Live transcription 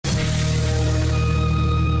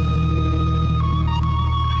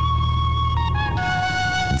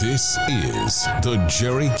This is the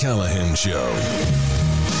Gerry Callahan Show.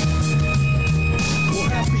 Well,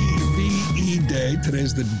 happy VE Day.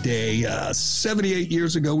 Today's the day. 78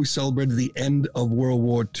 years ago, we celebrated the end of World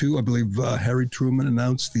War II. I believe Harry Truman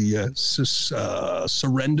announced the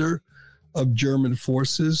surrender of German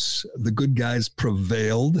forces. The good guys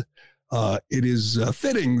prevailed. It is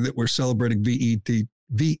fitting that we're celebrating VE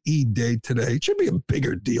Day today. It should be a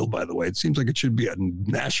bigger deal, by the way. It seems like it should be a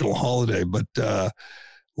national holiday, but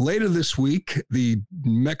later this week, the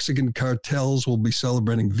Mexican cartels will be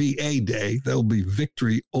celebrating VA Day. That will be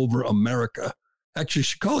Victory Over America. Actually, you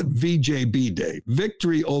should call it VJB Day,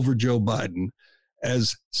 Victory Over Joe Biden,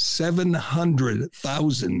 as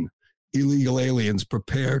 700,000 illegal aliens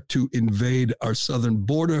prepare to invade our southern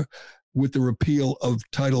border with the repeal of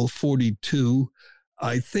Title 42.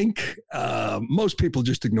 I think most people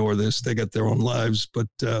just ignore this. They got their own lives, but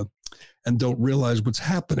and don't realize what's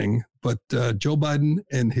happening. But Joe Biden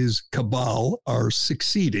and his cabal are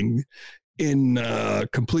succeeding in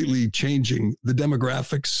completely changing the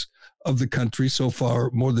demographics of the country. So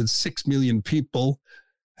far, more than 6 million people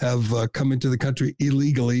have come into the country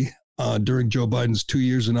illegally during Joe Biden's 2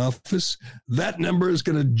 years in office. That number is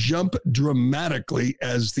going to jump dramatically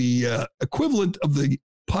as the equivalent of the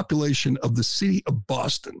population of the city of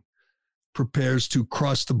Boston prepares to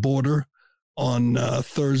cross the border on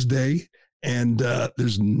Thursday, and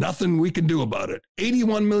there's nothing we can do about it.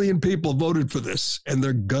 81 million people voted for this, and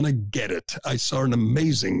they're going to get it. I saw an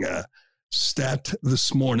amazing stat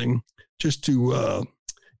this morning just to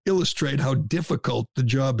illustrate how difficult the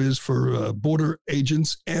job is for border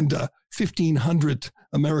agents and 1,500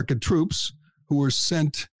 American troops who were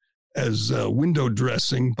sent as window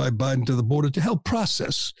dressing by Biden to the border to help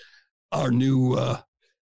process our new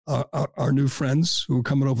friends who are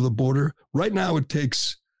coming over the border. Right now, it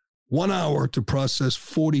takes 1 hour to process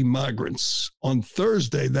 40 migrants. On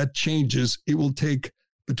Thursday, that changes. It will take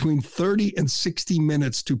between 30 and 60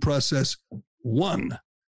 minutes to process one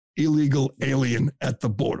illegal alien at the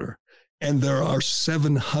border. And there are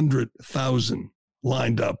 700,000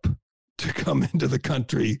 lined up to come into the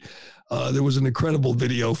country. There was an incredible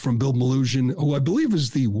video from Bill Malugin, who I believe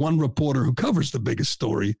is the one reporter who covers the biggest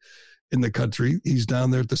story in the country. He's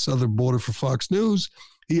down there at the southern border for Fox News.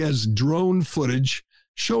 He has drone footage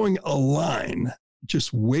showing a line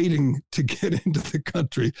just waiting to get into the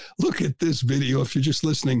country. Look at this video. If you're just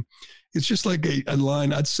listening, it's just like a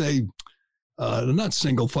line, I'd say, not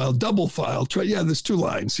single file, double file. Yeah, there's two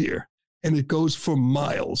lines here, and it goes for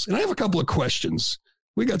miles. And I have a couple of questions.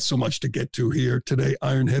 We got so much to get to here today,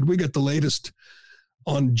 Ironhead. We got the latest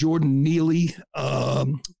on Jordan Neely,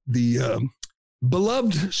 the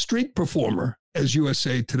beloved street performer, as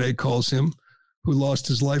USA Today calls him, who lost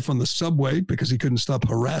his life on the subway because he couldn't stop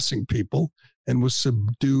harassing people and was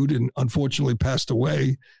subdued and unfortunately passed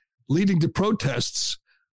away, leading to protests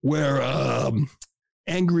where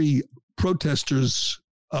angry protesters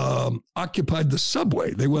occupied the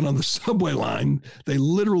subway. They went on the subway line. They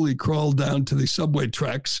literally crawled down to the subway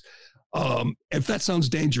tracks. If that sounds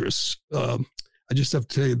dangerous, I just have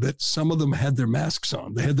to tell you that some of them had their masks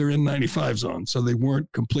on. They had their N95s on, so they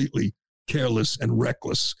weren't completely careless and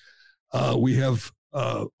reckless. We have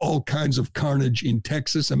all kinds of carnage in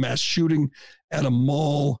Texas, a mass shooting at a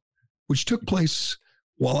mall, which took place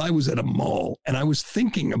while I was at a mall. And I was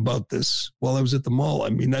thinking about this while I was at the mall. I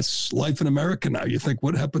mean, that's life in America now. You think,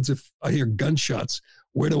 what happens if I hear gunshots?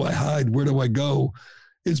 Where do I hide? Where do I go?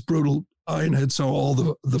 It's brutal. Ironhead saw all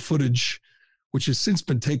the footage, which has since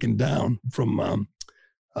been taken down from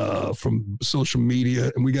social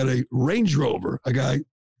media. And we got a Range Rover, a guy,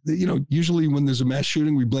 usually when there's a mass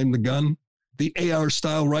shooting, we blame the gun, the AR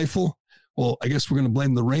style rifle. Well, I guess we're going to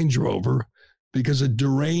blame the Range Rover because a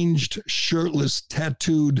deranged, shirtless,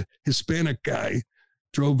 tattooed Hispanic guy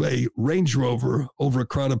drove a Range Rover over a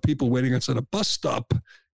crowd of people waiting outside a bus stop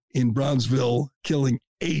in Brownsville, killing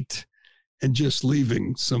 8 and just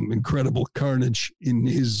leaving some incredible carnage in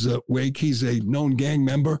his wake. He's a known gang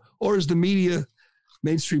member, or as the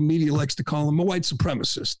mainstream media likes to call him, a white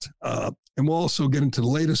supremacist. And we'll also get into the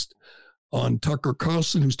latest on Tucker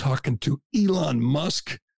Carlson, who's talking to Elon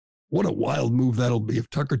Musk. What a wild move that'll be if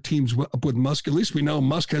Tucker teams up with Musk. At least we know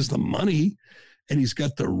Musk has the money and he's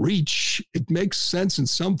got the reach. It makes sense in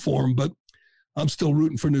some form, but I'm still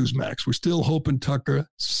rooting for Newsmax. We're still hoping Tucker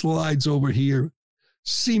slides over here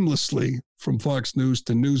seamlessly from Fox News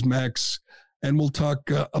to Newsmax. And we'll talk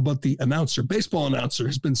about the announcer. Baseball announcer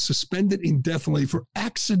has been suspended indefinitely for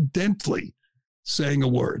accidentally saying a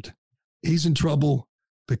word. He's in trouble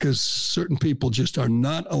because certain people just are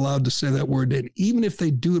not allowed to say that word. And even if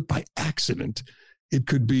they do it by accident, it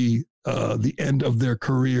could be the end of their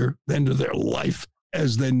career, the end of their life.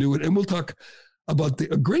 as they knew it. And we'll talk about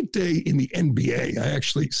a great day in the NBA. I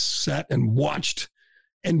actually sat and watched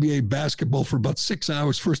NBA basketball for about 6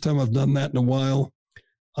 hours. First time I've done that in a while.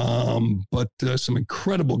 But some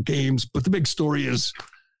incredible games. But the big story is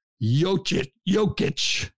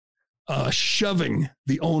Jokic shoving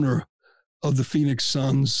the owner of the Phoenix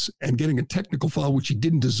Suns and getting a technical foul, which he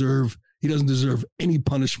didn't deserve. He doesn't deserve any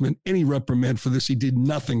punishment, any reprimand for this. He did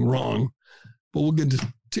nothing wrong. But we'll get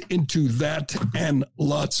into that and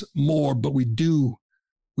lots more. But we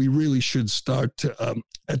really should start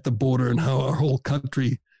at the border and how our whole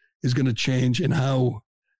country is going to change and how,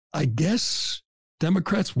 I guess,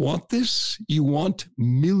 Democrats want this. You want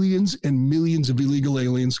millions and millions of illegal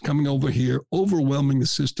aliens coming over here, overwhelming the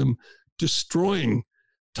system, destroying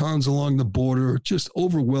towns along the border, just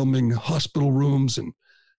overwhelming hospital rooms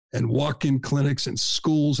and walk-in clinics and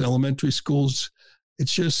schools, elementary schools.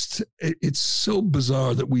 It's so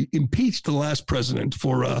bizarre that we impeached the last president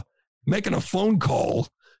for making a phone call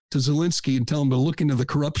to Zelensky and tell him to look into the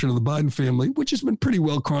corruption of the Biden family, which has been pretty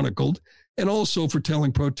well chronicled, and also for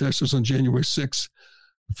telling protesters on January 6th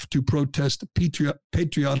to protest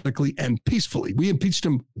patriotically and peacefully. We impeached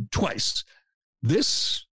him twice.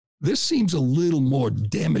 This seems a little more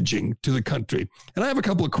damaging to the country. And I have a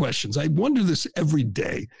couple of questions. I wonder this every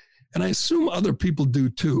day, and I assume other people do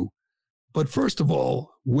too. But first of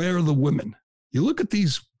all, where are the women? You look at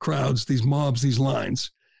these crowds, these mobs, these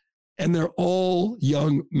lines, and they're all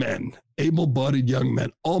young men, able-bodied young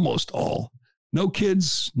men, almost all. No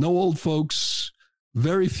kids, no old folks,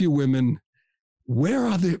 very few women. Where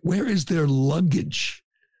is their luggage?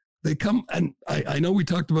 They come, and I know we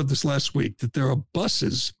talked about this last week, that there are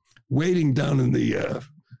buses waiting down in the,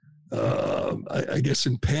 I guess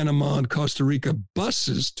in Panama and Costa Rica,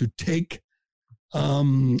 buses to take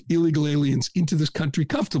illegal aliens into this country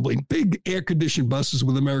comfortably, big air-conditioned buses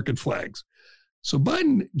with American flags. So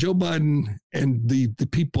Joe Biden and the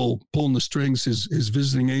people pulling the strings, his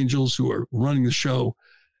visiting angels who are running the show,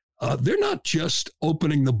 they're not just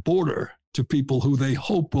opening the border to people who they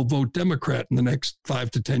hope will vote Democrat in the next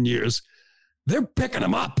 5 to 10 years. They're picking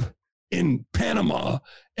them up in Panama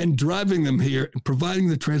and driving them here and providing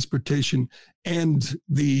the transportation and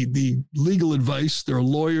the legal advice. There are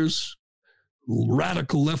lawyers,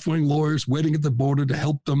 radical left-wing lawyers waiting at the border to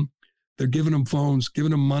help them. They're giving them phones,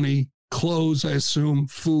 giving them money, clothes, I assume,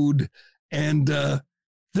 food, and they're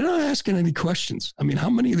not asking any questions. I mean, how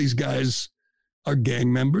many of these guys are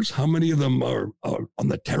gang members? How many of them are on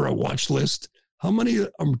the terror watch list? How many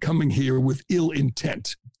are coming here with ill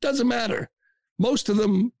intent? Doesn't matter. Most of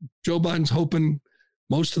them, Joe Biden's hoping,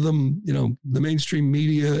 most of them, the mainstream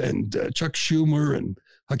media and Chuck Schumer and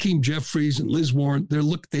Hakeem Jeffries and Liz Warren, they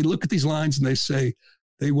look at these lines and they say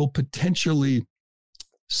they will potentially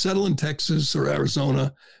settle in Texas or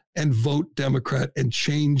Arizona and vote Democrat and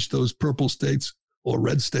change those purple states or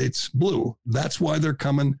red states blue. That's why they're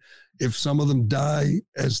coming. If some of them die,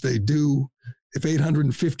 as they do, if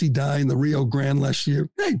 850 die in the Rio Grande last year,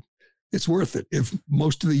 hey, it's worth it. If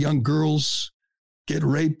most of the young girls get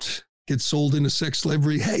raped, get sold into sex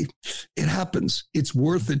slavery, hey, it happens. It's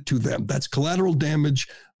worth it to them. That's collateral damage.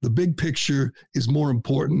 The big picture is more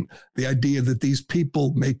important. The idea that these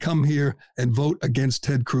people may come here and vote against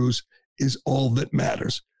Ted Cruz is all that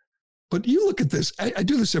matters. But you look at this, I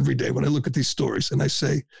do this every day when I look at these stories and I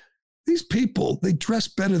say, these people, they dress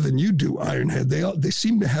better than you do, Ironhead. They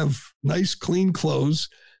seem to have nice, clean clothes.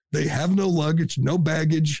 They have no luggage, no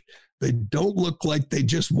baggage. They don't look like they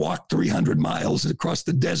just walked 300 miles across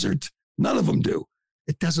the desert. None of them do.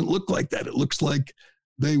 It doesn't look like that. It looks like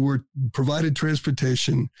they were provided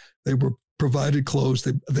transportation. They were provided clothes.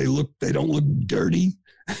 They don't look dirty.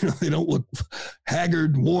 They don't look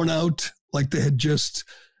haggard, worn out, like they had just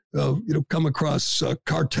come across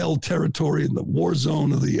cartel territory in the war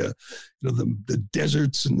zone of the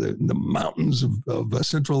deserts and the mountains of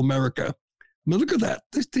Central America. I mean, look at that.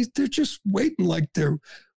 They're just waiting like they're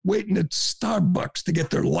waiting at Starbucks to get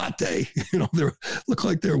their latte. They look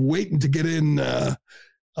like they're waiting to get in,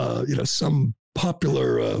 some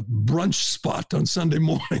popular brunch spot on Sunday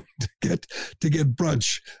morning to get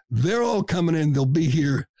brunch. They're all coming in. They'll be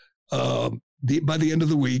here by the end of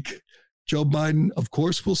the week. Joe Biden, of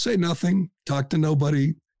course, will say nothing, talk to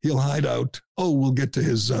nobody. He'll hide out. Oh, we'll get to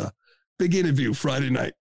his big interview Friday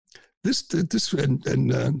night.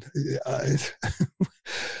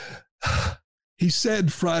 He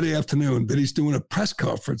said Friday afternoon that he's doing a press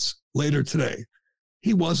conference later today.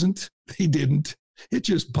 He wasn't. He didn't. It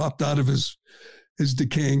just popped out of his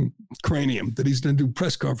decaying cranium that he's going to do a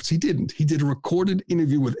press conference. He didn't. He did a recorded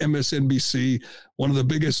interview with MSNBC, one of the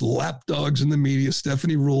biggest lapdogs in the media.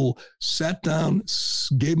 Stephanie Ruhle sat down,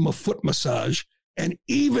 gave him a foot massage, And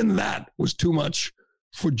even that was too much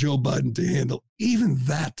for Joe Biden to handle. Even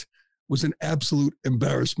that was an absolute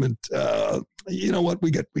embarrassment. You know what?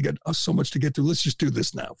 We got so much to get to. Let's just do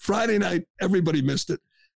this now. Friday night, everybody missed it.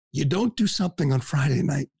 You don't do something on Friday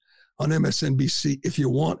night on MSNBC if you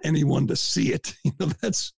want anyone to see it. You know,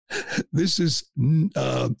 this is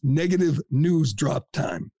negative news drop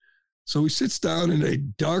time. So he sits down in a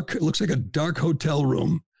dark, it looks like a dark hotel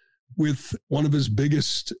room with one of his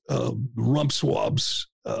biggest rump swabs,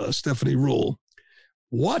 Stephanie Rule.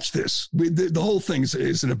 Watch this. The whole thing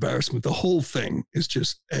is an embarrassment. The whole thing is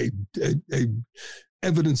just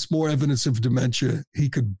more evidence of dementia. He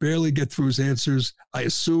could barely get through his answers. I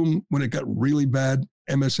assume when it got really bad,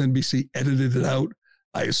 MSNBC edited it out.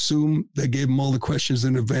 I assume they gave him all the questions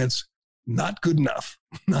in advance. Not good enough.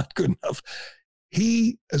 Not good enough.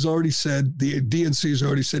 He has already said, the DNC has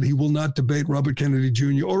already said he will not debate Robert Kennedy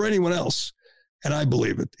Jr. or anyone else. And I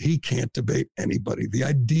believe it. He can't debate anybody. The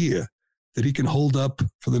idea that he can hold up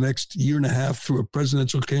for the next year and a half through a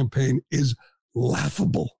presidential campaign is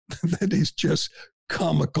laughable. That is just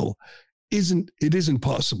comical. It isn't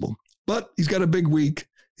possible. But he's got a big week.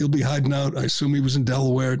 He'll be hiding out. I assume he was in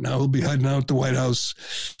Delaware. Now he'll be hiding out at the White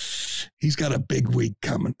House. He's got a big week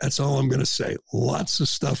coming. That's all I'm going to say. Lots of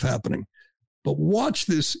stuff happening. But watch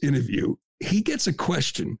this interview. He gets a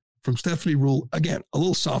question from Stephanie Rule. Again, a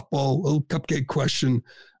little softball, a little cupcake question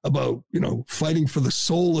about, fighting for the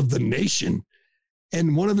soul of the nation.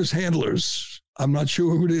 And one of his handlers, I'm not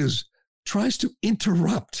sure who it is, tries to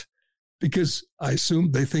interrupt because I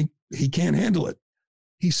assume they think he can't handle it.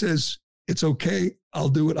 He says, it's okay. I'll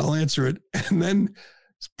do it. I'll answer it. And then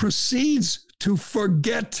proceeds to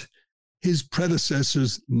forget his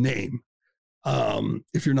predecessor's name.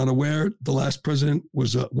 If you're not aware, the last president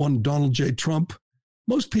was one Donald J. Trump.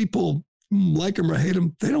 Most people like him or hate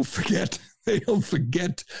him. They don't forget. They don't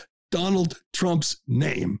forget Donald Trump's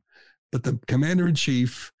name. But the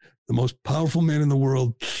commander-in-chief, the most powerful man in the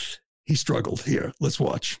world, he struggled here. Let's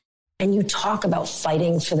watch. And you talk about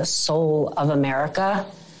fighting for the soul of America.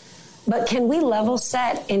 But can we level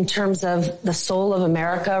set in terms of the soul of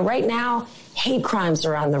America? Right now, hate crimes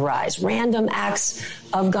are on the rise. Random acts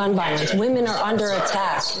of gun violence. Women are under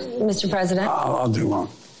attack. Mr. President? I'll do one.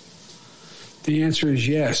 The answer is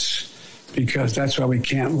yes, because that's why we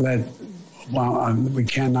cannot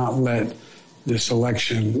let this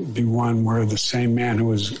election be one where the same man who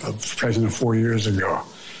was president 4 years ago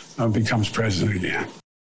becomes president again.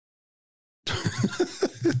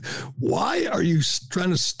 Why are you trying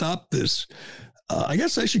to stop this? I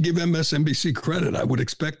guess I should give MSNBC credit. I would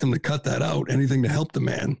expect them to cut that out, anything to help the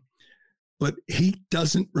man. But he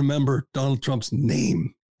doesn't remember Donald Trump's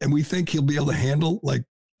name. And we think he'll be able to handle like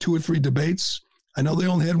 2 or 3 debates. I know they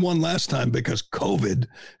only had one last time because COVID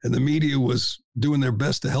and the media was doing their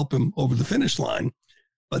best to help him over the finish line.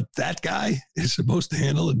 But that guy is supposed to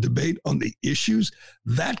handle a debate on the issues.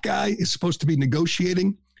 That guy is supposed to be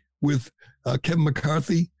negotiating with Kevin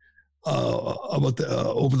McCarthy about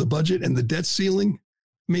over the budget and the debt ceiling.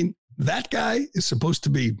 I mean, that guy is supposed to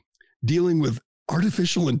be dealing with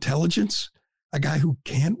artificial intelligence, a guy who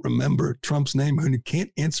can't remember Trump's name, who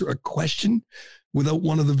can't answer a question without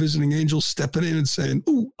one of the visiting angels stepping in and saying,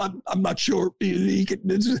 "Ooh, I'm not sure.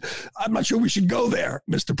 I'm not sure we should go there,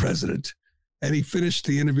 Mr. President." And he finished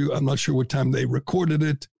the interview. I'm not sure what time they recorded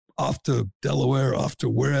it, off to Delaware, off to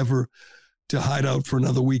wherever, to hide out for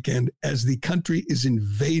another weekend as the country is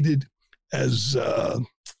invaded, as a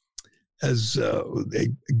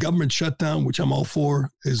government shutdown, which I'm all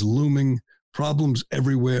for, is looming, problems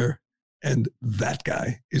everywhere, and that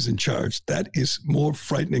guy is in charge. That is more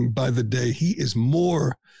frightening by the day. He is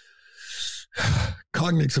more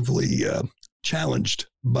cognitively challenged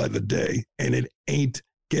by the day, and it ain't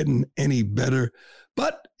getting any better.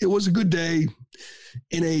 But it was a good day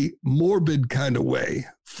in a morbid kind of way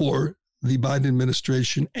for the Biden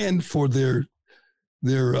administration and for their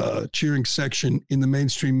cheering section in the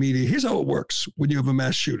mainstream media. Here's how it works when you have a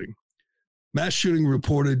mass shooting. Mass shooting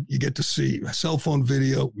reported, you get to see a cell phone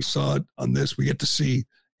video. We saw it on this. We get to see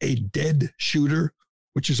a dead shooter,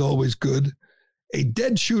 which is always good. A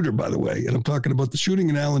dead shooter, by the way, and I'm talking about the shooting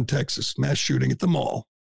in Allen, Texas, mass shooting at the mall.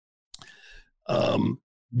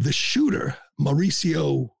 The shooter,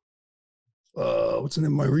 Mauricio, what's his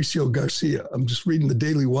name? Mauricio Garcia. I'm just reading the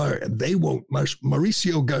Daily Wire, and they won't.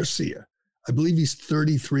 Mauricio Garcia, I believe he's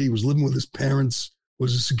 33, was living with his parents,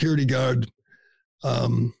 was a security guard,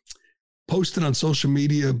 posted on social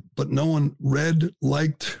media, but no one read,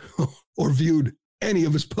 liked, or viewed any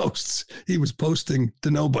of his posts. He was posting to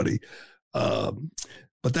nobody.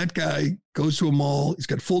 But that guy goes to a mall. He's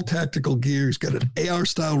got full tactical gear. He's got an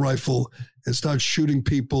AR-style rifle and starts shooting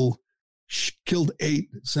people, killed 8,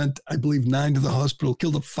 sent, I believe, 9 to the hospital,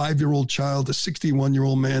 killed a 5-year-old child, a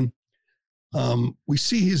 61-year-old man. We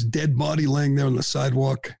see his dead body laying there on the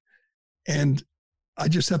sidewalk. And I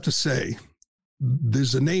just have to say,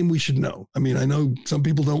 there's a name we should know. I mean, I know some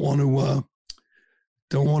people don't want to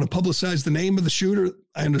publicize the name of the shooter.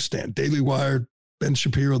 I understand. Daily Wire, Ben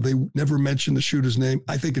Shapiro, they never mention the shooter's name.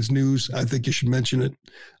 I think it's news. I think you should mention it,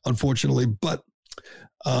 unfortunately. But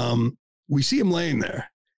we see him laying there.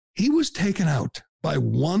 He was taken out by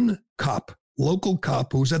one cop, local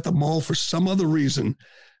cop, who was at the mall for some other reason.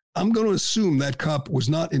 I'm going to assume that cop was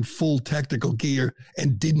not in full tactical gear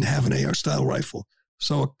and didn't have an AR-style rifle.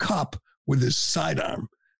 So a cop with his sidearm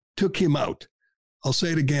took him out. I'll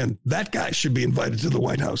say it again. That guy should be invited to the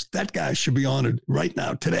White House. That guy should be honored right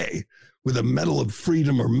now, today, with a Medal of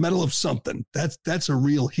Freedom or Medal of something. That's a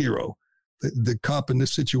real hero, the cop in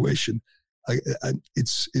this situation.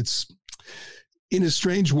 It's in a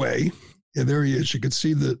strange way. Yeah, there he is. You could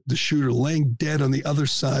see the shooter laying dead on the other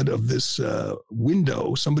side of this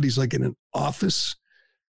window. Somebody's like in an office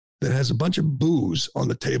that has a bunch of booze on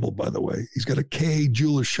the table, by the way. He's got a K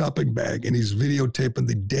jeweler shopping bag, and he's videotaping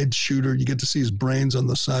the dead shooter. You get to see his brains on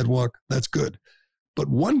the sidewalk. That's good. But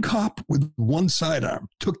one cop with one sidearm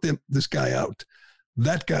took this guy out.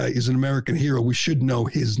 That guy is an American hero. We should know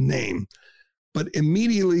his name. But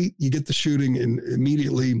immediately you get the shooting, and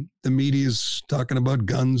immediately the media's talking about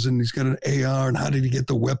guns, and he's got an AR, and how did he get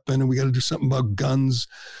the weapon, and we got to do something about guns.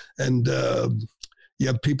 And you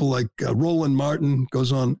have people like Roland Martin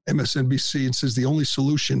goes on MSNBC and says the only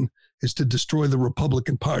solution is to destroy the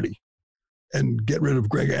Republican Party and get rid of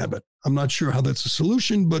Greg Abbott. I'm not sure how that's a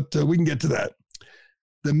solution, but we can get to that.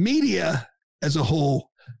 The media as a whole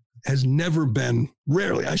has never been,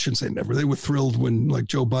 rarely, I shouldn't say never. They were thrilled when like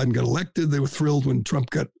Joe Biden got elected. They were thrilled when Trump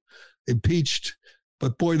got impeached.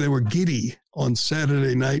 But boy, they were giddy on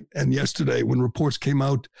Saturday night and yesterday when reports came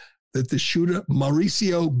out that the shooter,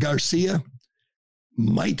 Mauricio Garcia,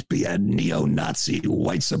 might be a neo-Nazi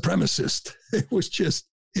white supremacist. It was just,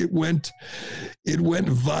 it went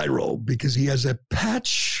viral because he has a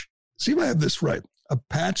patch. See if I have this right. A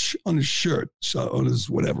patch on his shirt, so on his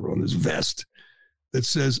whatever, on his vest, that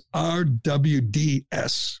says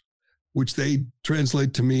RWDS, which they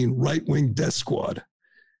translate to mean right-wing death squad.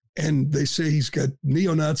 And they say he's got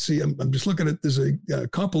neo-Nazi. I'm just looking at, there's a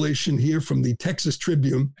compilation here from the Texas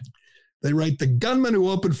Tribune. They write, the gunman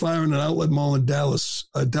who opened fire in an outlet mall in Dallas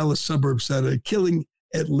suburb Saturday, killing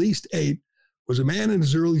at least 8, was a man in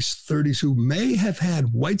his early 30s who may have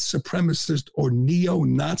had white supremacist or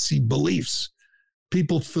neo-Nazi beliefs.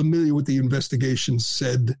 People familiar with the investigation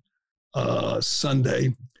said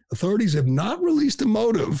Sunday. Authorities have not released a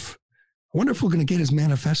motive. I wonder if we're going to get his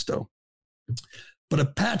manifesto. But a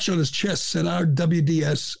patch on his chest said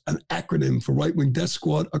RWDS, an acronym for right-wing death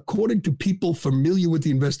squad. According to people familiar with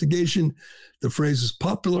the investigation, the phrase is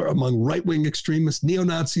popular among right-wing extremists,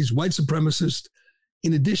 neo-Nazis, white supremacists.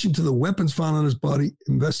 In addition to the weapons found on his body,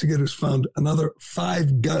 investigators found another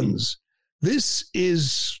 5 guns. This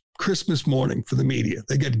is Christmas morning for the media.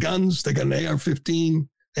 They get guns. They got an AR-15,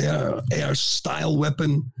 AR-style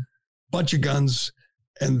weapon, bunch of guns,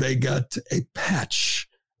 and they got a patch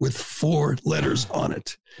with 4 letters on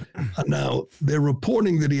it. Now, they're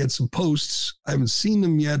reporting that he had some posts. I haven't seen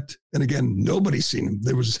them yet. And again, nobody's seen them.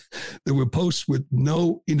 There were posts with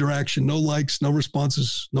no interaction, no likes, no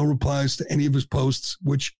responses, no replies to any of his posts,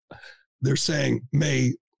 which they're saying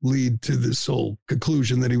may lead to this whole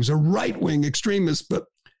conclusion that he was a right-wing extremist. But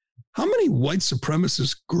how many white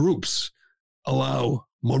supremacist groups allow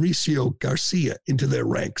Mauricio Garcia into their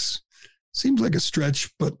ranks? Seems like a stretch,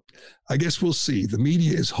 but I guess we'll see. The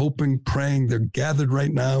media is hoping, praying. They're gathered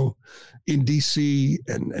right now in D.C.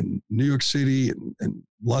 and New York City and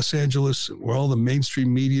Los Angeles, where all the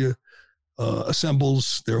mainstream media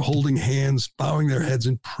assembles. They're holding hands, bowing their heads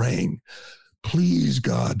and praying. Please,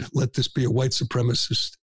 God, let this be a white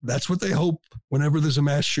supremacist. That's what they hope whenever there's a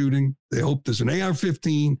mass shooting. They hope there's an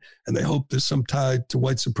AR-15, and they hope there's some tie to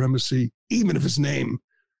white supremacy, even if his name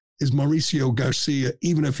is Mauricio Garcia,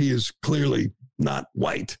 even if he is clearly not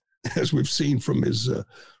white, as we've seen from his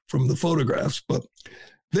from the photographs. But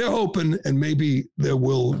they're hoping, and maybe they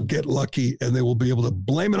will get lucky, and they will be able to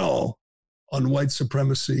blame it all on white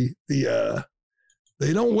supremacy. They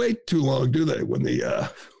don't wait too long, do they?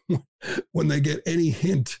 When they get any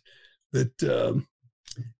hint that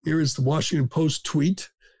here is the Washington Post tweet.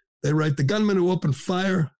 They write, the gunman who opened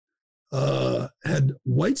fire had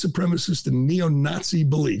white supremacist and neo-Nazi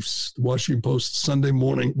beliefs, the Washington Post Sunday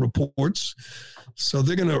morning reports. So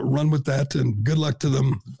they're going to run with that, and good luck to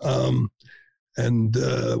them. And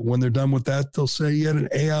when they're done with that, they'll say he had an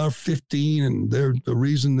AR-15, and they're the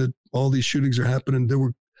reason that all these shootings are happening. There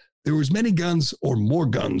were as many guns or more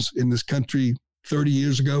guns in this country 30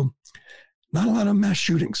 years ago. Not a lot of mass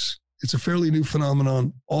shootings. It's a fairly new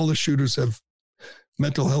phenomenon. All the shooters have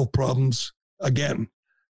mental health problems. Again,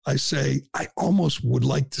 I say I almost would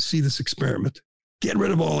like to see this experiment. Get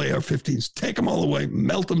rid of all AR-15s, take them all away,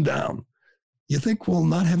 melt them down. You think we'll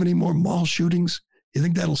not have any more mall shootings? You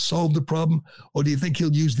think that'll solve the problem? Or do you think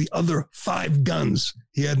he'll use the other 5 guns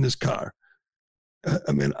he had in his car?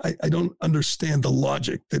 I don't understand the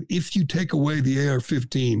logic that if you take away the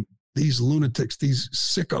AR-15, these lunatics, these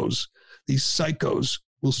sickos, these psychos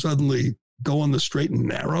will suddenly go on the straight and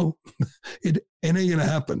narrow. It ain't going to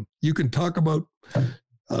happen. You can talk about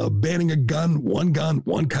banning a gun, one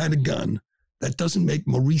kind of gun. That doesn't make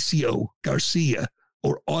Mauricio Garcia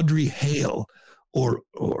or Audrey Hale or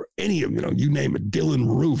any of, you name it, Dylan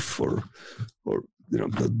Roof or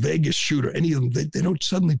the Vegas shooter, any of them, they don't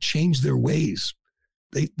suddenly change their ways.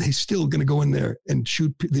 They still going to go in there and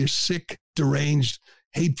shoot. They're sick, deranged,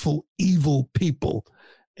 hateful, evil people.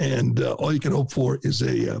 And all you can hope for is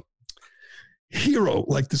a hero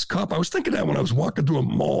like this cop. I was thinking that when I was walking through a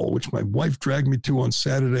mall, which my wife dragged me to on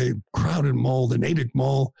Saturday, crowded mall, the Natick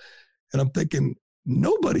Mall. And I'm thinking,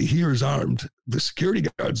 nobody here is armed. The security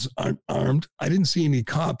guards aren't armed. I didn't see any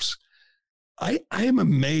cops. I am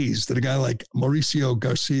amazed that a guy like Mauricio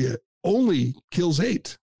Garcia only kills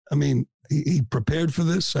 8. I mean, he prepared for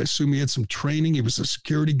this. I assume he had some training. He was a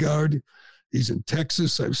security guard. He's in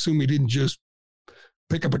Texas. I assume he didn't just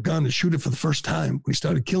pick up a gun and shoot it for the first time when he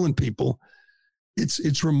started killing people.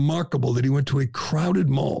 It's remarkable that he went to a crowded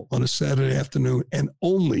mall on a Saturday afternoon and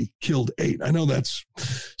only killed 8. I know that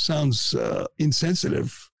sounds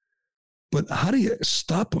insensitive, but how do you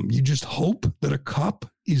stop him? You just hope that a cop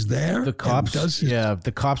is there. The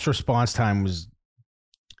cop's response time was,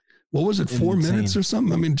 what was it, 4 minutes or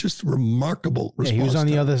something? I mean, just remarkable response. He was on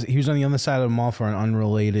the other side of the mall for an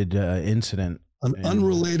unrelated incident.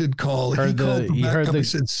 Unrelated call. He heard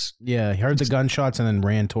the gunshots and then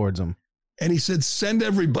ran towards him. And he said, send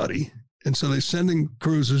everybody. And so they're sending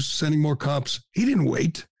cruisers, sending more cops. He didn't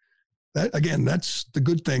wait. That's the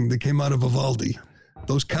good thing that came out of Uvalde.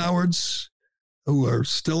 Those cowards who are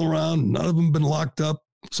still around, none of them been locked up.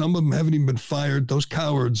 Some of them haven't even been fired. Those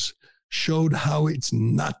cowards showed how it's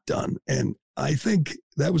not done. And I think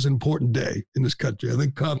that was an important day in this country. I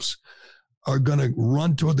think cops are going to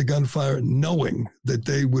run toward the gunfire knowing that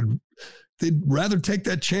they'd rather take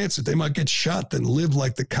that chance that they might get shot than live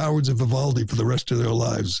like the cowards of Vivaldi for the rest of their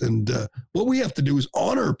lives. And what we have to do is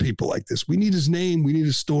honor people like this. We need his name. We need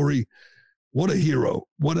his story. What a hero.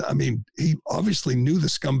 He obviously knew the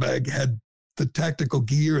scumbag had the tactical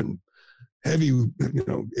gear and heavy,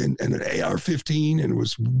 and an AR-15 and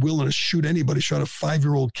was willing to shoot anybody, shot a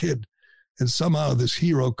 5-year-old kid. And somehow this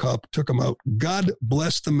hero cop took him out. God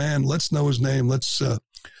bless the man. Let's know his name. Let's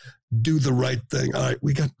do the right thing. All right,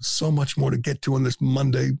 we got so much more to get to on this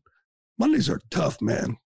Monday. Mondays are tough,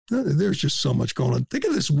 man. There's just so much going on. Think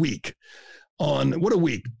of this week. What a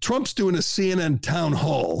week. Trump's doing a CNN town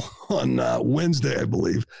hall on Wednesday, I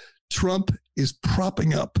believe. Trump is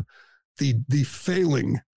propping up the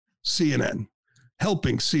failing CNN,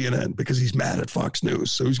 helping CNN because he's mad at Fox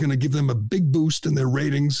News. So he's going to give them a big boost in their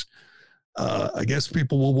ratings. I guess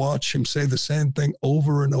people will watch him say the same thing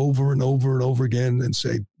over and over and over and over again and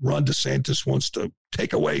say, Ron DeSantis wants to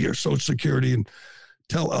take away your Social Security and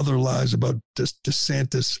tell other lies about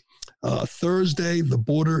DeSantis. Thursday, the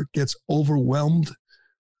border gets overwhelmed.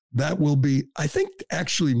 That will be, I think,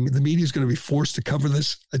 actually, the media is going to be forced to cover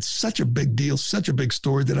this. It's such a big deal, such a big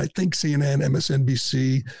story that I think CNN,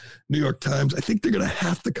 MSNBC, New York Times, I think they're going to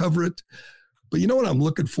have to cover it. But you know what I'm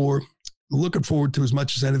looking forward to as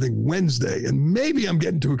much as anything, Wednesday. And maybe I'm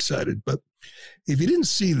getting too excited, but if you didn't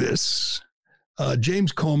see this,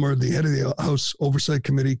 James Comer, the head of the House Oversight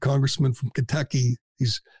Committee, congressman from Kentucky,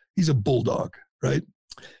 he's a bulldog, right?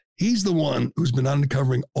 He's the one who's been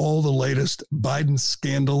uncovering all the latest Biden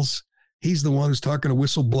scandals. He's the one who's talking to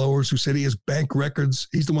whistleblowers who said he has bank records.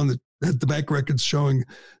 He's the one that had the bank records showing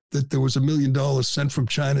that there was $1 million sent from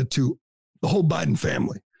China to the whole Biden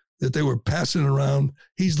family, that they were passing around.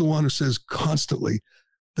 He's the one who says constantly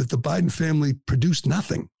that the Biden family produced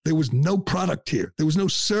nothing. There was no product here. There was no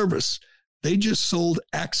service. They just sold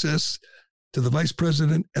access to the vice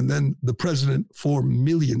president and then the president for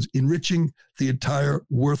millions, enriching the entire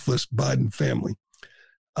worthless Biden family.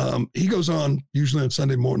 He goes on, usually on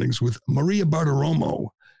Sunday mornings, with Maria Bartiromo,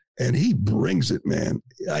 and he brings it, man.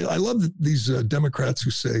 I love these Democrats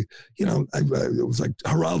who say, it was like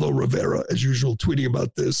Geraldo Rivera, as usual, tweeting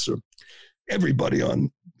about this, or everybody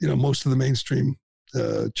on most of the mainstream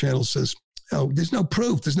channels says, oh, there's no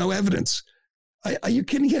proof. There's no evidence. Are you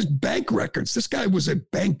kidding? He has bank records. This guy was a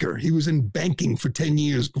banker. He was in banking for 10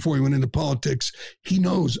 years before he went into politics. He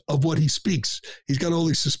knows of what he speaks. He's got all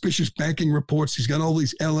these suspicious banking reports. He's got all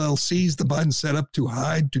these LLCs the Biden set up to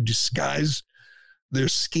hide, to disguise their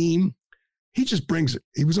scheme. He just brings it.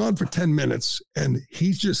 He was on for 10 minutes, and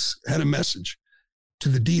he just had a message to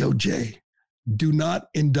the DOJ. Do not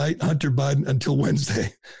indict Hunter Biden until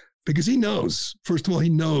Wednesday, because he knows, first of all, he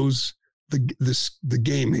knows the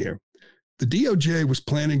game here. The DOJ was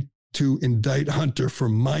planning to indict Hunter for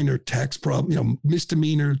minor tax problem,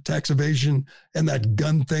 misdemeanor tax evasion, and that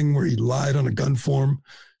gun thing where he lied on a gun form,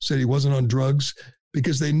 said he wasn't on drugs,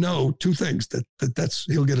 because they know two things, that's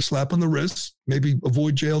he'll get a slap on the wrist, maybe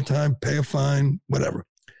avoid jail time, pay a fine, whatever,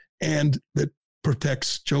 and that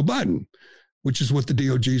protects Joe Biden, which is what the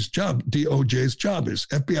DOJ's job is.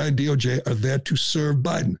 FBI and DOJ are there to serve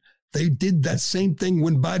Biden. They did that same thing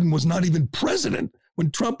when Biden was not even president. When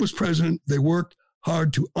Trump was president, they worked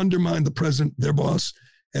hard to undermine the president, their boss,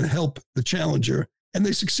 and help the challenger. And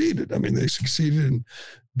they succeeded. I mean, they succeeded in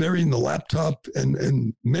burying the laptop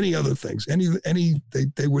and many other things.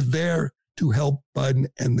 They were there to help Biden,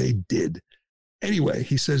 and they did. Anyway,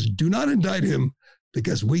 he says, do not indict him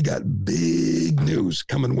because we got big news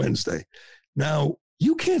coming Wednesday. Now,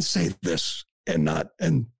 you can't say this and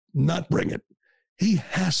not bring it. He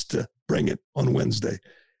has to bring it on Wednesday.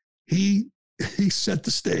 He set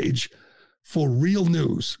the stage for real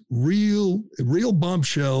news, real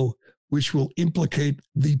bombshell, which will implicate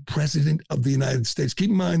the president of the United States.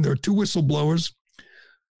 Keep in mind, there are two whistleblowers.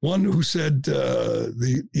 One who said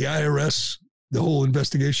the IRS, the whole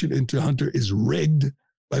investigation into Hunter is rigged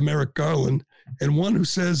by Merrick Garland, and one who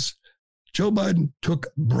says Joe Biden took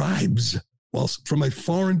bribes from a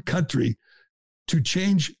foreign country to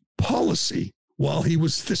change policy while he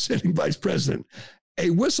was the sitting vice president. A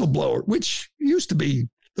whistleblower, which used to be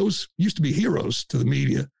heroes to the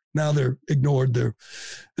media. Now they're ignored. They're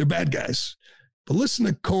bad guys. But listen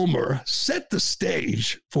to Comer set the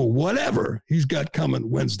stage for whatever he's got coming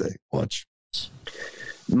Wednesday. Watch.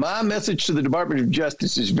 My message to the Department of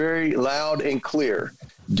Justice is very loud and clear.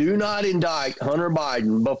 Do not indict Hunter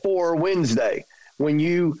Biden before Wednesday, when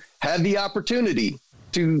you have the opportunity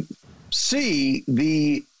to see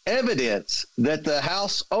the evidence that the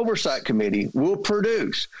House Oversight Committee will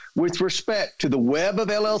produce with respect to the web of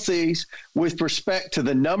LLCs, with respect to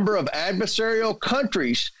the number of adversarial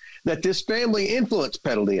countries that this family influence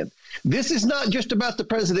peddled in. This is not just about the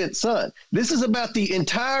president's son. This is about the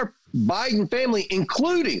entire Biden family,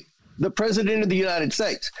 including the president of the United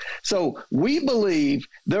States. So we believe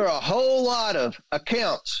there are a whole lot of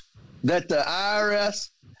accounts that the IRS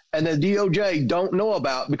and the DOJ don't know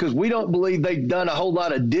about, because we don't believe they've done a whole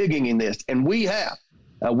lot of digging in this. And we have.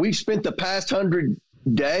 We've spent the past 100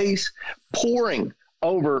 days poring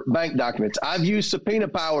over bank documents. I've used subpoena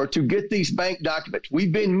power to get these bank documents.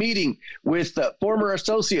 We've been meeting with former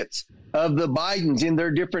associates of the Bidens in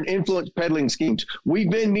their different influence peddling schemes. We've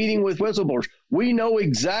been meeting with whistleblowers. We know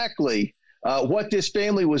exactly what this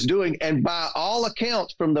family was doing. And by all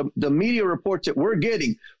accounts from the media reports that we're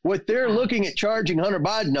getting, what they're looking at charging Hunter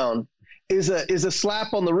Biden on is a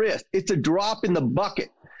slap on the wrist. It's a drop in the bucket.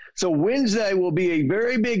 So Wednesday will be a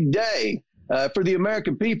very big day for the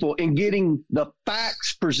American people in getting the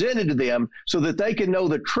facts presented to them so that they can know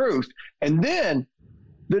the truth. And then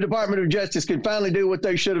the Department of Justice can finally do what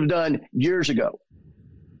they should have done years ago.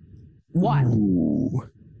 What?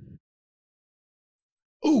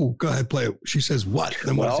 Oh, go ahead, play it. She says what?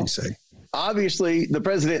 Then what does he say? Obviously, the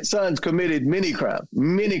president's son's committed many crimes.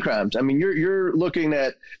 I mean, you're looking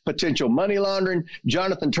at potential money laundering.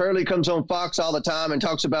 Jonathan Turley comes on Fox all the time and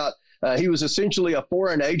talks about he was essentially a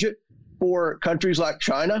foreign agent for countries like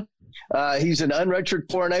China. He's an unregistered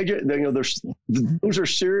foreign agent. Those are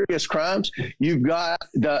serious crimes. You've got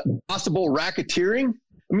the possible racketeering.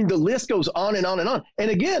 I mean, the list goes on and on and on.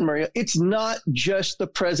 And again, Maria, it's not just the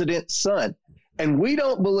president's son. And we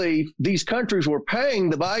don't believe these countries were paying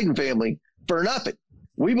the Biden family for nothing.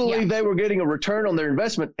 We believe they were getting a return on their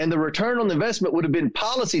investment, and the return on the investment would have been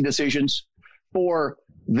policy decisions for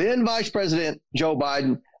then Vice President Joe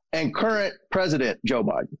Biden and current President Joe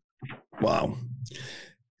Biden. Wow.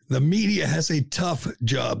 The media has a tough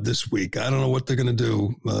job this week. I don't know what they're going to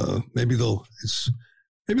do. Maybe they'll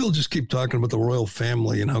just keep talking about the royal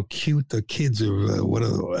family and how cute the kids are. I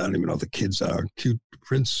don't even know if the kids are cute.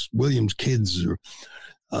 Prince William's kids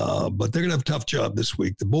are, but they're going to have a tough job this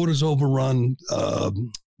week. The border's overrun.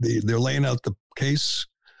 They're laying out the case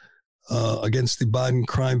against the Biden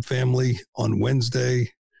crime family on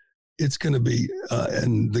Wednesday. it's going to be,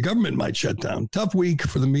 and the government might shut down. Tough week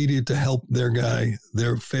for the media to help their guy,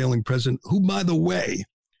 their failing president, who, by the way,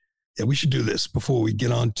 yeah, we should do this before we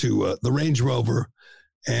get on to the Range Rover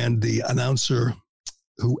and the announcer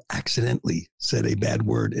who accidentally said a bad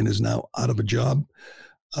word and is now out of a job.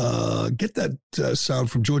 Get that sound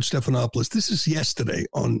from George Stephanopoulos. This is yesterday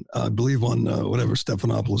on, I believe on whatever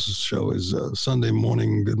Stephanopoulos' show is, Sunday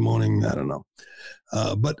morning, good morning, I don't know.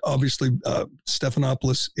 But obviously,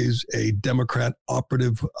 Stephanopoulos is a Democrat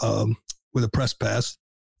operative with a press pass,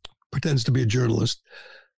 pretends to be a journalist.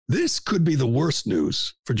 This could be the worst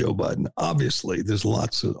news for Joe Biden. Obviously, there's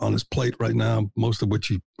lots on his plate right now, most of which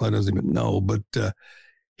he probably doesn't even know. But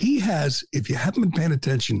he has, if you haven't been paying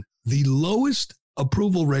attention, the lowest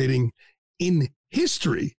approval rating in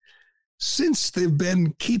history since they've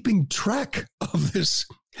been keeping track of this.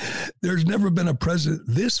 There's never been a president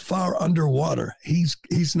this far underwater. He's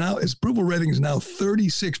now, his approval rating is now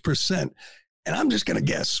 36%. And I'm just going to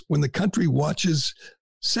guess, when the country watches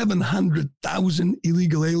 700,000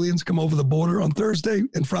 illegal aliens come over the border on Thursday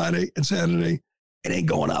and Friday and Saturday, it ain't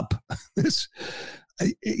going up.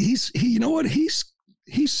 You know what?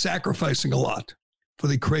 He's sacrificing a lot for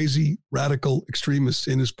the crazy radical extremists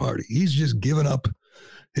in his party. He's just given up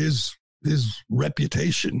his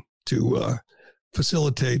reputation to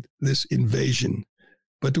facilitate this invasion.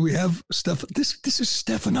 But do we have this is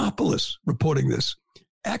Stephanopoulos reporting this,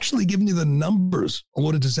 actually giving you the numbers on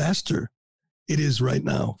what a disaster it is right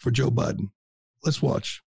now for Joe Biden. Let's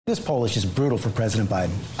watch. This poll is just brutal for President Biden.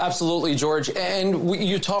 Absolutely, George. And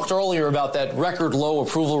you talked earlier about that record low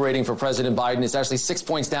approval rating for President Biden. It's actually 6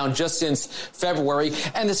 points down just since February.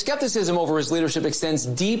 And the skepticism over his leadership extends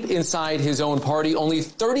deep inside his own party. Only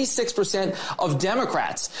 36% of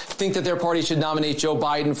Democrats think that their party should nominate Joe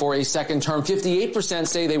Biden for a second term. 58%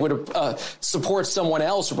 say they would support someone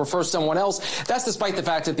else or prefer someone else. That's despite the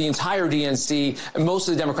fact that the entire DNC and most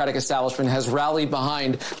of the Democratic establishment has rallied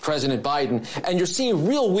behind President Biden. And you're seeing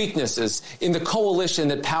real weaknesses in the coalition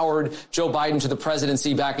that powered Joe Biden to the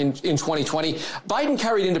presidency back in 2020. Biden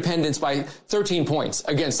carried independents by 13 points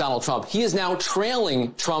against Donald Trump. He is now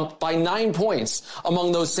trailing Trump by 9 points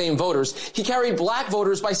among those same voters. He carried black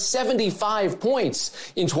voters by 75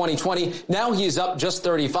 points in 2020. Now he is up just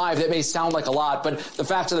 35. That may sound like a lot, but the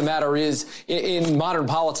fact of the matter is, in modern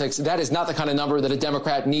politics, that is not the kind of number that a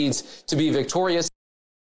Democrat needs to be victorious.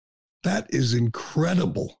 That is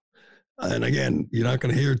incredible. And again, you're not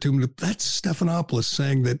going to hear too many. That's Stephanopoulos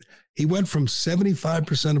saying that he went from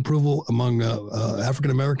 75% approval among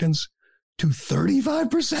African Americans to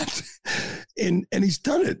 35%. And he's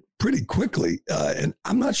done it pretty quickly. And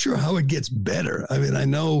I'm not sure how it gets better. I mean, I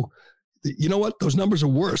know, you know what? Those numbers are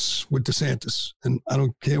worse with DeSantis. And I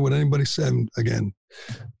don't care what anybody said. Again,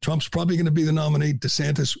 Trump's probably going to be the nominee.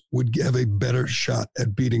 DeSantis would have a better shot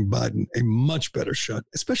at beating Biden, a much better shot,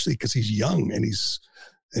 especially because he's young and he's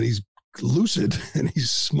lucid and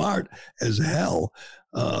he's smart as hell.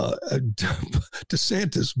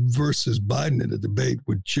 DeSantis versus Biden in a debate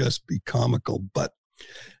would just be comical, but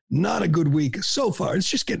not a good week so far. It's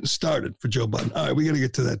just getting started for Joe Biden. All right, we got to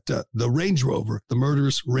get to that. The Range Rover, the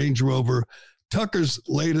murderous Range Rover, Tucker's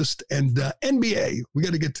latest, and NBA. We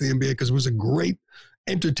got to get to the NBA because it was a great,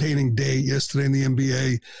 entertaining day yesterday in the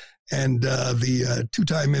NBA, and the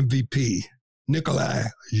two-time MVP,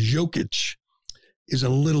 Nikola Jokic, is a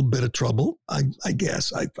little bit of trouble, I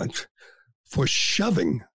guess, for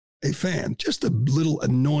shoving a fan, just a little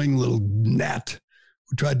annoying little gnat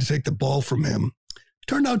who tried to take the ball from him.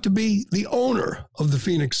 Turned out to be the owner of the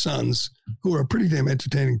Phoenix Suns, who are a pretty damn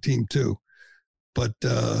entertaining team too. But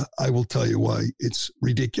I will tell you why it's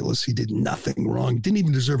ridiculous. He did nothing wrong. Didn't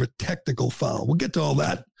even deserve a technical foul. We'll get to all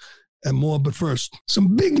that and more. But first,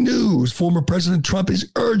 some big news. Former President Trump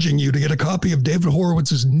is urging you to get a copy of David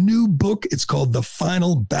Horowitz's new book. It's called The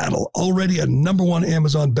Final Battle. Already a #1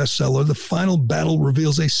 Amazon bestseller, The Final Battle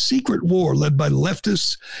reveals a secret war led by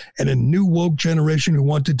leftists and a new woke generation who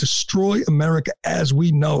want to destroy America as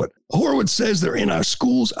we know it. Horowitz says they're in our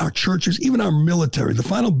schools, our churches, even our military. The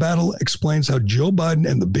Final Battle explains how Joe Biden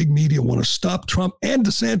and the big media want to stop Trump and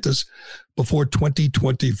DeSantis before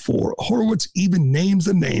 2024. Horowitz even names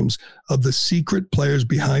the names of the secret players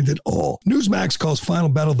behind it all. Newsmax calls Final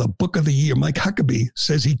Battle the book of the year. Mike Huckabee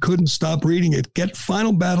says he couldn't stop reading it. Get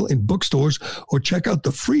Final Battle in bookstores or check out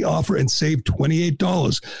the free offer and save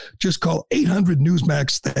 $28. Just call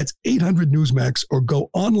 800-NEWSMAX. That's 800-NEWSMAX, or go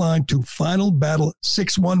online to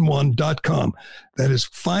finalbattle611.com. That is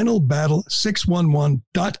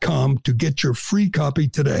finalbattle611.com to get your free copy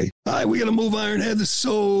today. All right, we got to move Ironhead. There's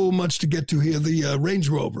so much to get to here. The Range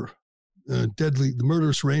Rover, the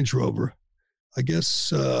murderous Range Rover. I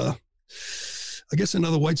guess I guess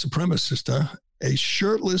another white supremacist, huh? A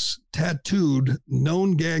shirtless, tattooed,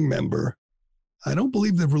 known gang member. I don't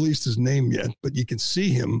believe they've released his name yet, but you can see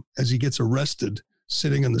him as he gets arrested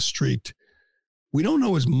sitting on the street. We don't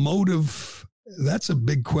know his motive. That's a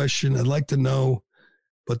big question. I'd like to know,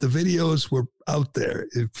 but the videos were out there.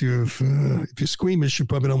 If you're squeamish, you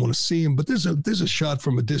probably don't want to see him, but there's a shot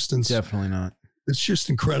from a distance. Definitely not. It's just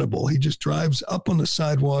incredible. He just drives up on the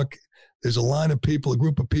sidewalk. There's a line of people, a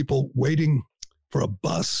group of people waiting for a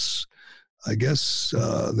bus. I guess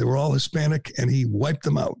they were all Hispanic, and he wiped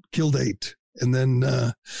them out, killed 8. And then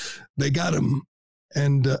they got him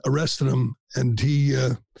and arrested him, and he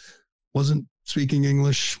wasn't speaking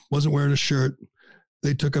English, wasn't wearing a shirt.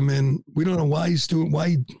 They took him in. We don't know why he's doing,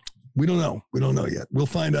 we don't know. We don't know yet. We'll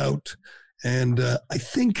find out. And I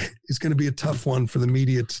think it's going to be a tough one for the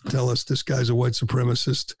media to tell us this guy's a white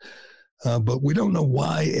supremacist. But we don't know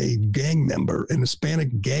why a gang member, an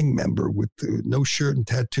Hispanic gang member with no shirt and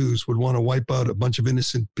tattoos would want to wipe out a bunch of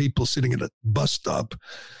innocent people sitting at a bus stop.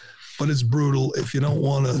 But it's brutal. If you don't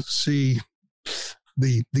want to see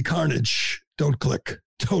the carnage, don't click.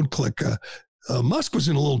 Don't click. Musk was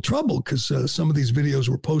in a little trouble because some of these videos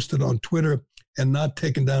were posted on Twitter and not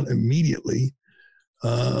taken down immediately.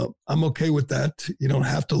 I'm okay with that. You don't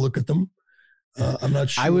have to look at them. I'm not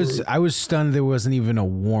sure. I was stunned there wasn't even a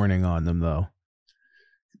warning on them, though.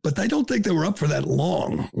 But I don't think they were up for that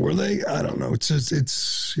long, were they? I don't know.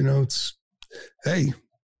 Hey,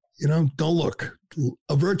 don't look.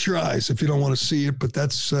 Avert your eyes if you don't want to see it. But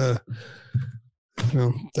that's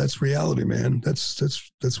that's reality, man.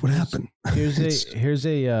 That's what happened. I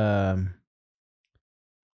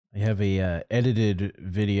have a edited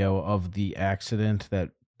video of the accident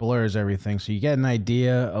that blurs everything, so you get an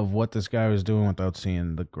idea of what this guy was doing without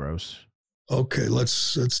seeing the gross. Okay,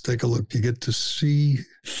 let's take a look. You get to see.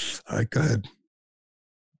 All right, go ahead.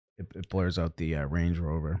 It blurs out the Range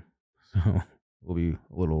Rover, so we'll be a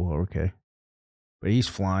little okay. But he's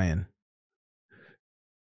flying.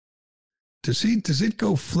 Does it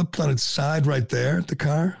go flip on its side right there, the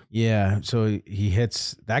car? Yeah, so he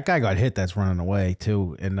hits, that guy got hit that's running away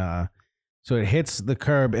too. And so it hits the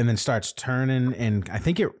curb and then starts turning, and I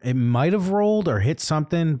think it might have rolled or hit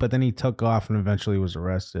something, but then he took off and eventually was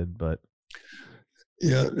arrested. But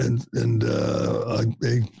yeah, and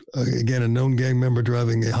again, a known gang member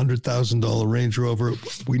driving $100,000 Range Rover.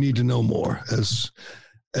 We need to know more.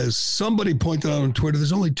 As somebody pointed out on Twitter,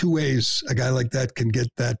 there's only 2 ways a guy like that can get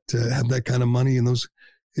that, have that kind of money. And those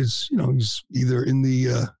is, he's either in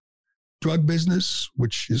the drug business,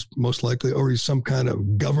 which is most likely, or he's some kind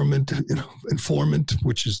of government, informant,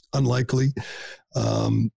 which is unlikely.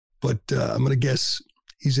 But I'm going to guess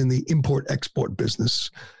he's in the import-export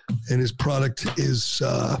business, and his product is...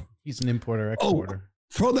 he's an importer-exporter.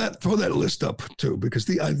 Throw that list up, too, because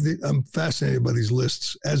I'm fascinated by these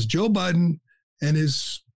lists. As Joe Biden and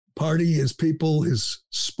his party, his people, his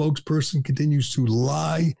spokesperson continues to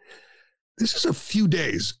lie. This is a few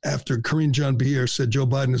days after Karine Jean-Pierre said Joe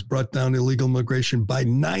Biden has brought down illegal immigration by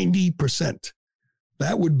 90%.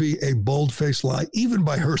 That would be a bold-faced lie, even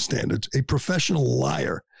by her standards, a professional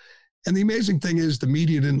liar. And the amazing thing is the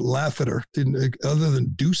media didn't laugh at her, other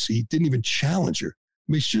than Ducey, didn't even challenge her.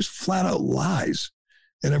 I mean, she just flat out lies.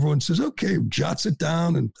 And everyone says, okay, jots it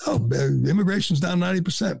down, and immigration's down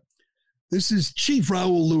 90%. This is Chief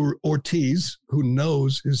Raul Ortiz, who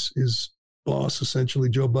knows his boss, essentially,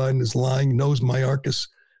 Joe Biden, is lying, knows Mayorkas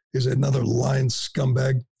is another lying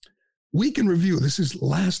scumbag. Week in review. This is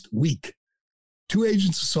last week. 2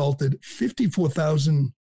 agents assaulted,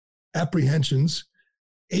 54,000 apprehensions,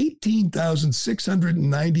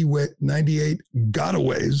 18,698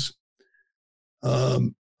 gotaways,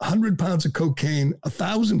 100 pounds of cocaine,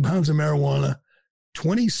 1,000 pounds of marijuana,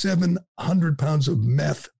 2,700 pounds of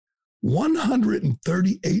meth,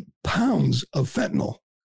 138 pounds of fentanyl.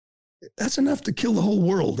 That's enough to kill the whole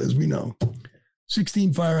world, as we know.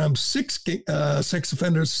 16 firearms, 6 sex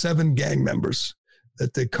offenders, 7 gang members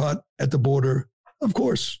that they caught at the border. Of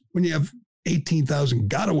course, when you have 18,000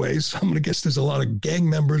 gotaways, I'm going to guess there's a lot of gang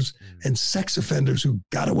members and sex offenders who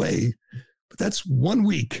got away. But that's 1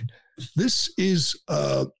 week. This is,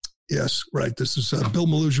 yes, right. This is Bill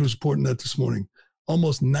Malusia was reporting that this morning.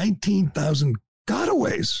 Almost 19,000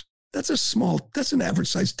 gotaways. That's an average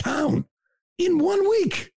sized town in 1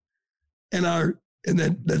 week. And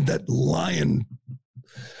that lion,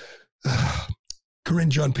 Karine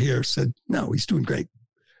Jean-Pierre said, no, he's doing great.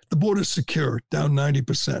 The border's secure, down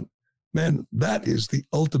 90%. Man, that is the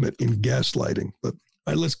ultimate in gaslighting. But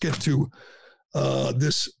all right, let's get to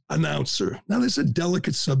this announcer. Now, this is a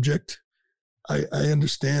delicate subject. I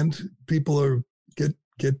understand people get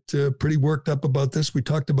get pretty worked up about this. We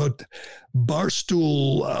talked about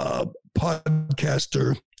Barstool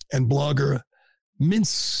podcaster and blogger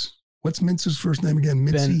Mintz. What's Mintz's first name again?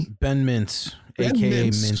 Mincy? Ben Mintz, a.k.a.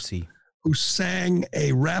 Mincy. Who sang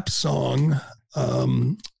a rap song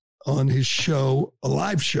on his show, a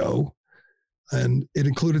live show, and it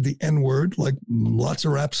included the N-word, like lots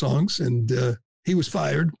of rap songs, and he was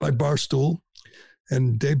fired by Barstool,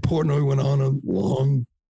 and Dave Portnoy went on a long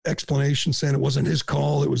explanation saying it wasn't his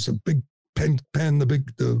call, it was a big pen,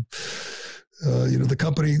 the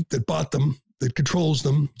company that bought them, that controls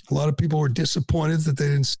them. A lot of people were disappointed that they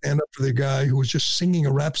didn't stand up for the guy who was just singing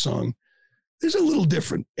a rap song. There's a little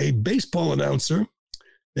different. A baseball announcer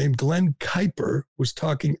named Glenn Kuiper was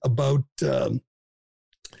talking about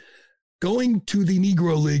going to the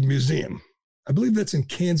Negro League Museum. I believe that's in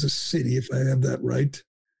Kansas City, if I have that right.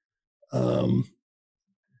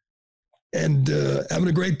 And having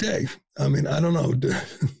a great day. I mean, I don't know.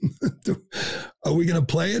 Are we going to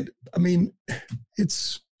play it? I mean,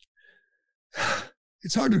 it's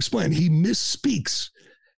hard to explain. He misspeaks.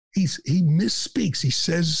 He misspeaks. He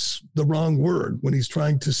says the wrong word when he's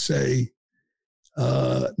trying to say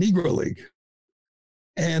Negro League.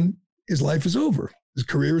 And his life is over. His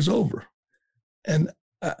career is over. And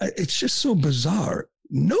it's just so bizarre.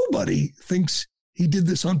 Nobody thinks he did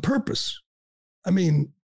this on purpose. I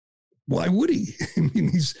mean, why would he? I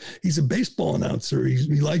mean, he's a baseball announcer.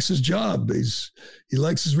 He likes his job. He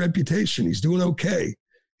likes his reputation. He's doing okay.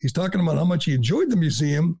 He's talking about how much he enjoyed the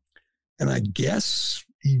museum. And I guess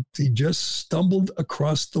he just stumbled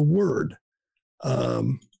across the word.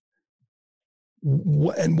 And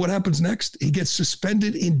what happens next? He gets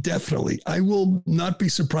suspended indefinitely. I will not be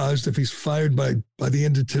surprised if he's fired by the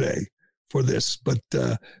end of today for this. But,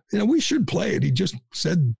 we should play it. He just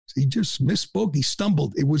misspoke. He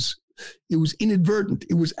stumbled. It was inadvertent.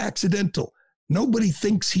 It was accidental. Nobody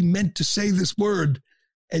thinks he meant to say this word.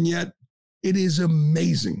 And yet it is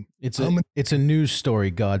amazing. It's a news story.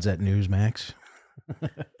 God's at Newsmax.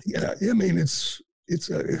 Yeah. I mean, it's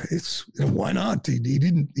why not? He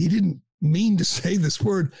didn't mean to say this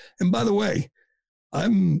word. And by the way,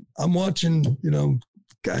 I'm watching,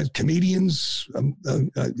 guys, comedians. I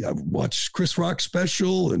watched Chris Rock's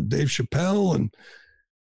special and Dave Chappelle, and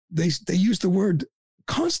they use the word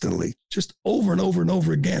constantly, just over and over and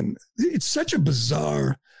over again. It's such a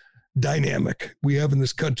bizarre dynamic we have in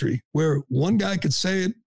this country where one guy could say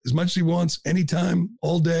it as much as he wants, anytime,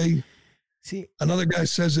 all day. See, another guy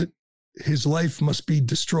says it, his life must be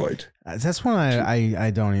destroyed. That's when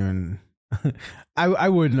I don't even, I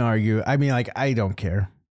wouldn't argue. I mean, like, I don't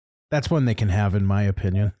care. That's one they can have, in my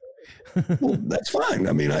opinion. Well, that's fine.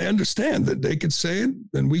 I mean, I understand that they could say it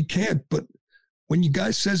and we can't, but when you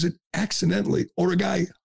guy says it accidentally, or a guy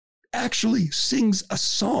actually sings a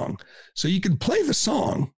song, so you can play the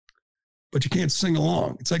song, but you can't sing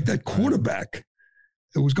along. It's like that quarterback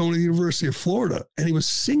that was going to the University of Florida, and he was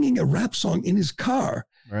singing a rap song in his car.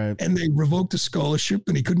 Right. And they revoked his scholarship,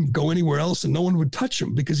 and he couldn't go anywhere else, and no one would touch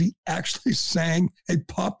him because he actually sang a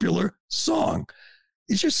popular song.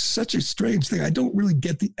 It's just such a strange thing. I don't really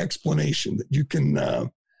get the explanation that you can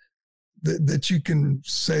that you can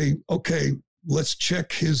say, okay, let's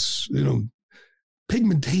check his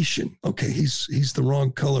pigmentation. Okay, he's the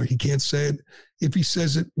wrong color. He can't say it. If he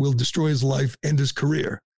says it, we'll destroy his life, end his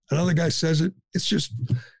career. Another guy says it.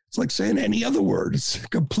 It's like saying any other word. It's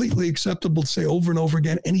completely acceptable to say over and over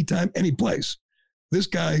again, anytime, any place. This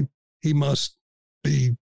guy, he must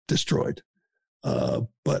be destroyed.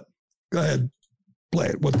 But go ahead, play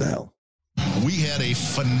it. What the hell? We had a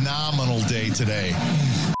phenomenal day today.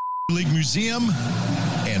 League Museum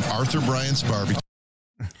and Arthur Bryant's barbecue.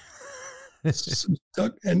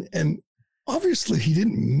 And obviously he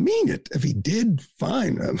didn't mean it. If he did,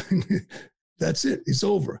 fine. I mean, that's it. It's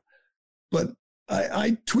over. But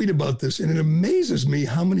I tweet about this, and it amazes me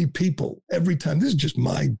how many people every time, this is just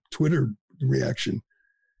my Twitter reaction,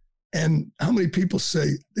 and how many people say,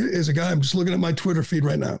 there's a guy, I'm just looking at my Twitter feed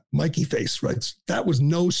right now, Mikey Face writes, that was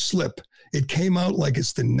no slip. It came out like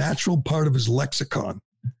it's the natural part of his lexicon.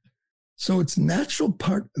 So it's natural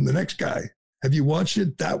part. And the next guy, have you watched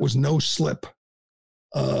it? That was no slip.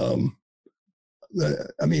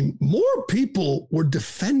 I mean, more people were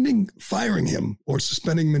defending firing him or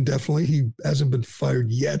suspending him indefinitely. He hasn't been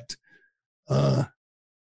fired yet. I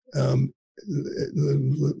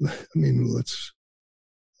mean,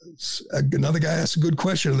 another guy asked a good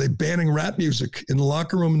question. Are they banning rap music in the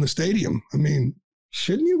locker room in the stadium? I mean,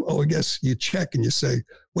 shouldn't you? Oh, I guess you check and you say,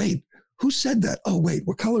 wait, who said that? Oh, wait,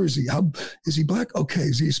 what color is he? Is he black? Okay.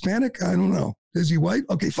 Is he Hispanic? I don't know. Is he white?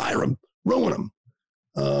 Okay, fire him. Ruin him.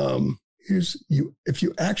 if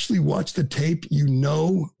you actually watch the tape, you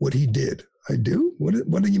know what he did. I do.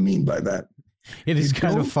 What do you mean by that? It is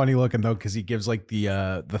kind of funny looking though, because he gives like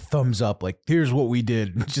the thumbs up, like here's what we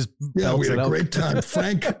did. Just we had a great time.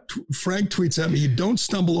 Frank tweets at me, "You don't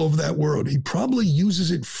stumble over that word. He probably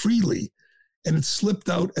uses it freely, and it slipped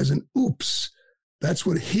out as an oops. That's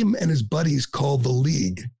what him and his buddies call the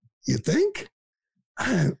league." You think?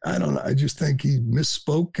 I don't know. I just think he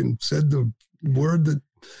misspoke and said the word that.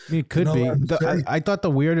 It could be. I thought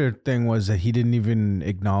the weirder thing was that he didn't even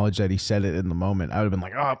acknowledge that he said it in the moment. I would have been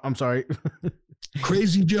like, "Oh, I'm sorry."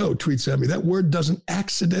 Crazy Joe tweets at me, "That word doesn't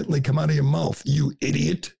accidentally come out of your mouth, you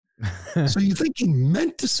idiot." So you think he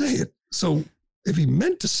meant to say it. So if he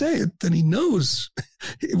meant to say it, then he knows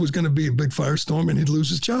it was going to be a big firestorm and he'd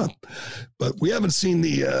lose his job. But we haven't seen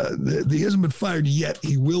he hasn't been fired yet.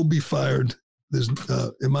 He will be fired.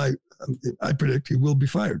 I predict he will be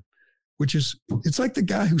fired. It's like the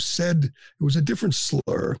guy who said it was a different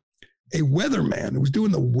slur, a weatherman who was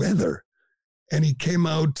doing the weather, and he came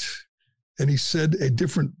out and he said a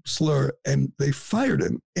different slur and they fired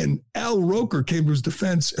him. And Al Roker came to his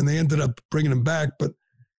defense and they ended up bringing him back. But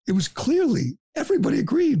it was clearly, everybody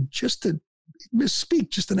agreed, just to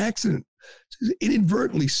misspeak, just an accident.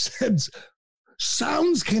 Inadvertently said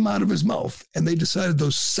sounds came out of his mouth and they decided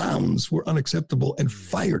those sounds were unacceptable and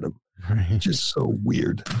fired him. Right. Just so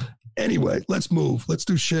weird. Anyway, let's move. Let's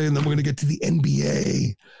do Shay, and then we're going to get to the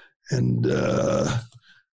NBA. And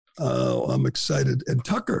I'm excited. And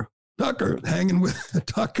Tucker hanging with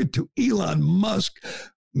Tucker to Elon Musk.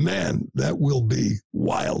 Man, that will be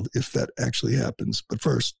wild if that actually happens. But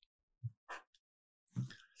first,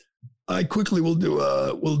 I quickly will do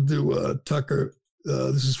Tucker.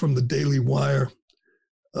 This is from the Daily Wire.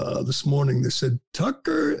 This morning, they said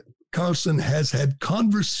Tucker Carlson has had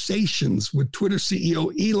conversations with Twitter CEO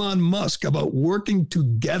Elon Musk about working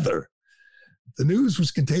together. The news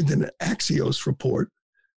was contained in an Axios report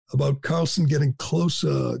about Carlson getting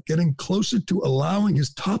closer to allowing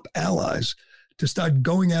his top allies to start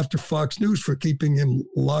going after Fox News for keeping him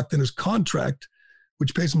locked in his contract,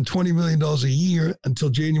 which pays him $20 million a year until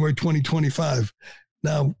January 2025.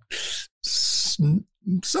 Now, some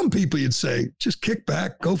people you'd say, just kick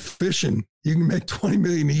back, go fishing. You can make $20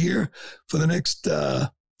 million a year for the next 2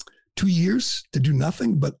 years to do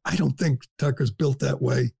nothing. But I don't think Tucker's built that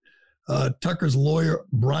way. Tucker's lawyer,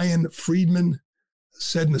 Brian Friedman,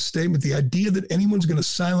 said in a statement, the idea that anyone's going to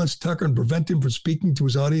silence Tucker and prevent him from speaking to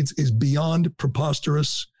his audience is beyond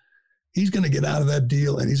preposterous. He's going to get out of that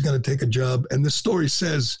deal and he's going to take a job. And the story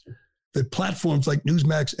says that platforms like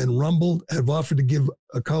Newsmax and Rumble have offered to give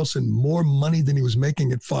Carlson more money than he was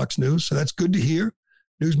making at Fox News. So that's good to hear.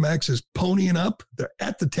 Newsmax is ponying up. They're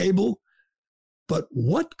at the table. But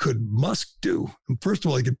what could Musk do? And first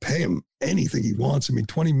of all, he could pay him anything he wants. I mean,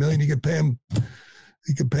 $20 million, he could pay him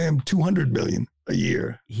 $200 million a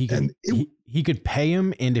year. He could pay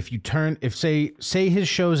him. And if say his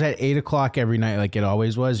show's at 8:00 every night, like it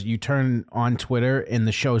always was, you turn on Twitter and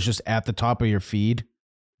the show is just at the top of your feed.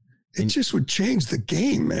 It just would change the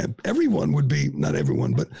game, man. Everyone would be, not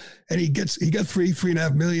everyone, but, and he got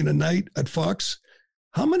 $3.5 million a night at Fox.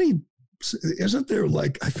 How many, isn't there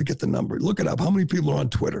like, I forget the number. Look it up. How many people are on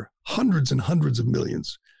Twitter? Hundreds and hundreds of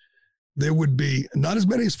millions. There would be not as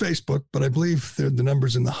many as Facebook, but I believe the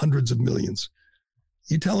number's in the hundreds of millions.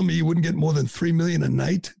 You telling me you wouldn't get more than 3 million a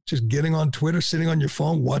night just getting on Twitter, sitting on your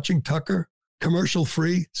phone, watching Tucker, commercial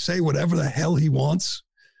free, say whatever the hell he wants?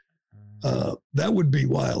 That would be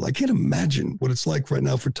wild. I can't imagine what it's like right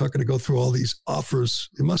now for Tucker to go through all these offers.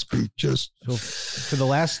 It must be just. So for the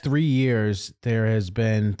last 3 years, there has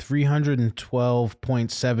been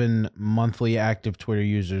 312.7 monthly active Twitter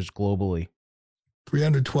users globally.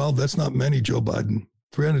 312? That's not many, Joe Biden.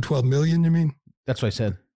 312 million, you mean? That's what I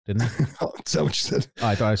said, didn't I? Oh, is that what you said? Oh,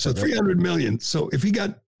 I thought I said so 300 million. So if he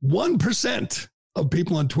got 1% of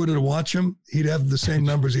people on Twitter to watch him, he'd have the same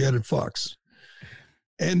numbers he had at Fox.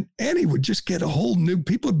 And he would just get a whole new,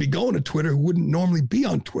 people would be going to Twitter who wouldn't normally be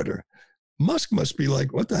on Twitter. Musk must be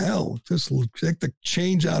like, what the hell? Just take the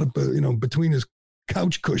change out of, between his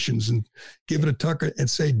couch cushions and give it to Tucker and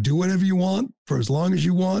say, do whatever you want for as long as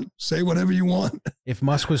you want. Say whatever you want. If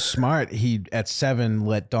Musk was smart, he'd at 7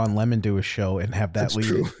 let Don Lemon do a show and have that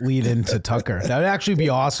lead into Tucker. That would actually be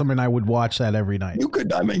awesome, and I would watch that every night. You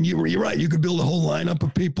could, I mean, you're right. You could build a whole lineup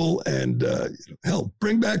of people and hell,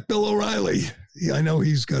 bring back Bill O'Reilly. Yeah, I know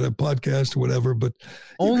he's got a podcast or whatever, but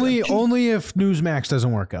only if Newsmax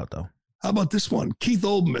doesn't work out, though. How about this one? Keith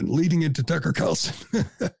Olbermann leading into Tucker Carlson.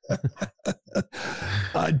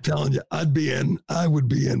 I'm telling you, I would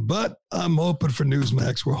be in, but I'm hoping for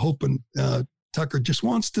Newsmax. We're hoping Tucker just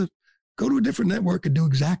wants to Go to a different network and do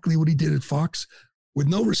exactly what he did at Fox with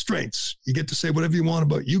no restraints. You get to say whatever you want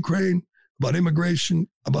about Ukraine, about immigration,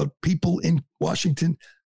 about people in Washington.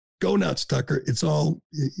 Go nuts, Tucker. It's all,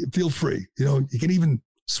 feel free. You can even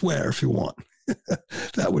swear if you want.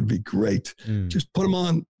 That would be great. Just put him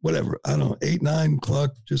on whatever. I don't know, 8, 9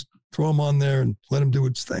 o'clock. Just throw him on there and let him do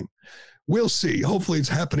its thing. We'll see. Hopefully it's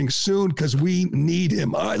happening soon because we need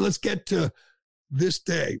him. All right, let's get to this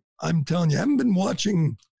day. I'm telling you, I haven't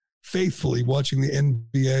been faithfully watching the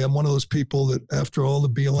NBA. I'm one of those people that after all the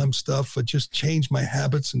BLM stuff, I just changed my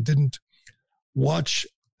habits and didn't watch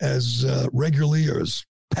as regularly or as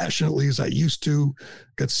passionately as I used to.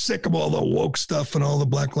 Got sick of all the woke stuff and all the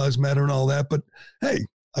Black Lives Matter and all that. But hey,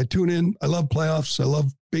 I tune in. I love playoffs. I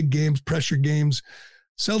love big games, pressure games.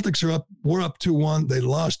 Celtics are up. We're up 2-1. They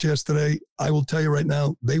lost yesterday. I will tell you right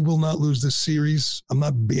now, they will not lose this series. I'm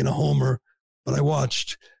not being a homer, but I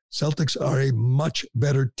watched. Celtics are a much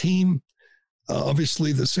better team.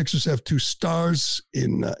 Obviously, the Sixers have 2 stars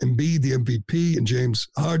in Embiid, the MVP, and James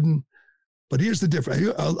Harden. But here's the difference.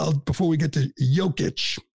 Before we get to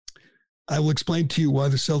Jokic, I will explain to you why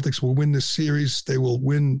the Celtics will win this series. They will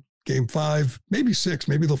win Game 5, maybe 6.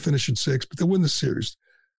 Maybe they'll finish in 6, but they'll win the series.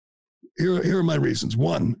 Here are my reasons.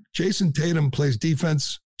 1, Jason Tatum plays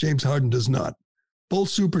defense. James Harden does not. Both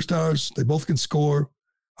superstars. They both can score.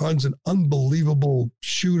 Harden's an unbelievable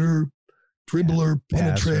shooter, dribbler,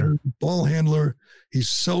 penetrator, ball handler. He's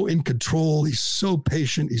so in control. He's so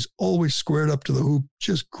patient. He's always squared up to the hoop.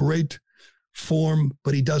 Just great form,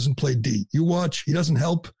 but he doesn't play D. You watch, he doesn't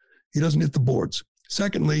help. He doesn't hit the boards.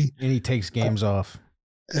 Secondly, and he takes games off.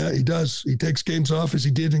 He does. He takes games off as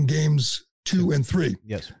he did in games 2 and 3.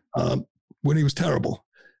 Yes. When he was terrible.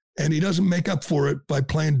 And he doesn't make up for it by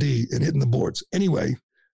playing D and hitting the boards. Anyway,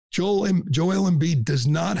 Joel Embiid does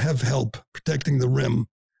not have help protecting the rim.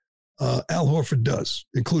 Al Horford does,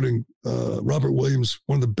 including Robert Williams,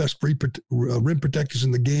 one of the best rim protectors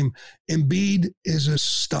in the game. Embiid is a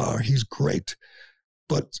star. He's great.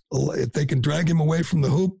 But if they can drag him away from the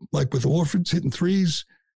hoop, like with Horford's hitting threes,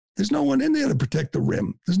 there's no one in there to protect the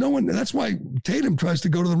rim. There's no one. That's why Tatum tries to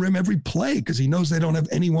go to the rim every play, because he knows they don't have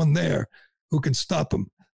anyone there who can stop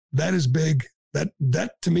him. That is big. That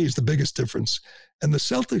to me is the biggest difference. And the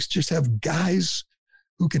Celtics just have guys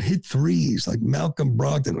who can hit threes like Malcolm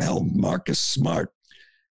Brogdon, Marcus Smart.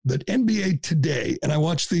 The NBA today, and I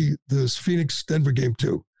watched the Phoenix-Denver game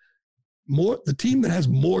too, the team that has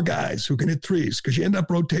more guys who can hit threes, because you end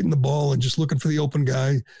up rotating the ball and just looking for the open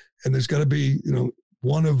guy, and there's got to be,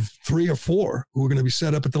 one of 3 or 4 who are going to be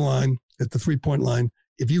set up at the line, at the three-point line.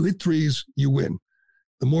 If you hit threes, you win.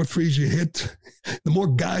 The more threes you hit, the more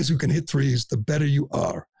guys who can hit threes, the better you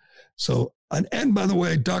are. So, and by the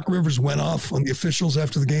way, Doc Rivers went off on the officials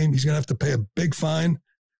after the game. He's going to have to pay a big fine,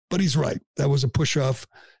 but he's right. That was a push-off.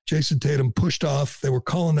 Jason Tatum pushed off. They were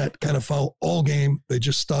calling that kind of foul all game. They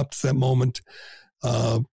just stopped that moment.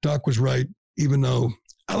 Doc was right, even though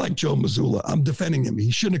I like Joe Mazzulla. I'm defending him. He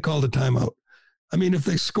shouldn't have called a timeout. I mean, if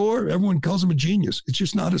they score, everyone calls him a genius. It's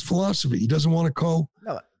just not his philosophy. He doesn't want to call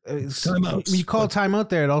timeouts. When you call timeout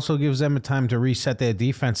there, it also gives them a time to reset their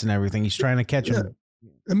defense and everything. He's trying to catch him.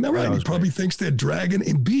 And right, he probably thinks they're dragging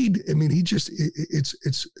Embiid. I mean,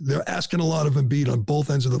 they're asking a lot of Embiid on both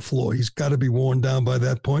ends of the floor. He's got to be worn down by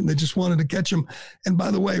that point, and they just wanted to catch him. And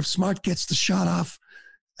by the way, if Smart gets the shot off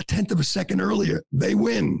a 1/10 of a second earlier, they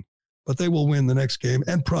win. But they will win the next game.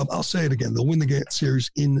 And I'll say it again, they'll win the series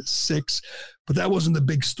in 6. But that wasn't the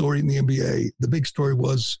big story in the NBA. The big story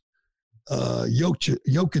was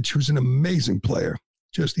Jokic, who's an amazing player.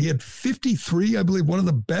 He had 53, I believe, one of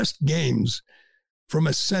the best games from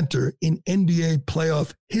a center in NBA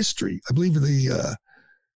playoff history. I believe the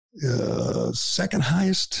second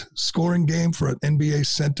highest scoring game for an NBA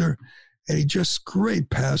center. And he just great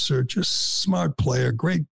passer, just smart player,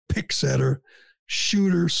 great pick setter,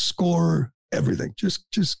 shooter, scorer, everything.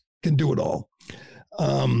 Just can do it all.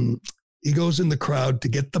 He goes in the crowd to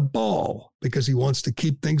get the ball because he wants to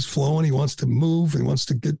keep things flowing. He wants to move. He wants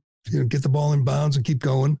to get the ball in bounds and keep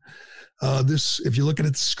going. If you look at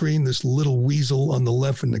the screen, this little weasel on the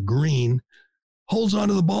left in the green holds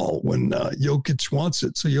onto the ball when Jokic wants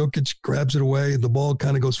it. So Jokic grabs it away. The ball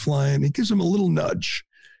kind of goes flying. He gives him a little nudge.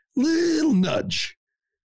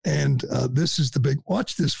 And this is the big,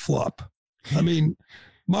 watch this flop. I mean,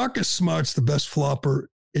 Marcus Smart's the best flopper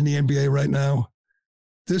in the NBA right now.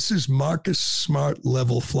 This is Marcus Smart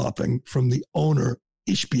level flopping from the owner,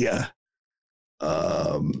 Ishbia.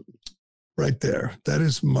 Right there. That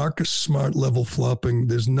is Marcus Smart level flopping.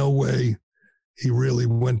 There's no way he really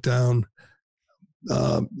went down.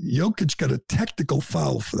 Jokic got a technical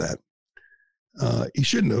foul for that. He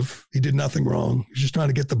shouldn't have. He did nothing wrong. He's just trying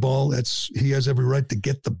to get the ball. He has every right to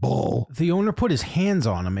get the ball. The owner put his hands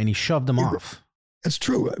on him and he shoved him off. That's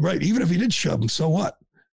true, right? Even if he did shove him, so what?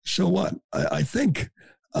 So what? I think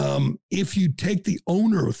if you take the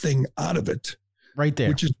owner thing out of it, right there,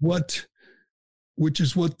 which is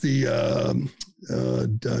what the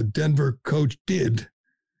Denver coach did.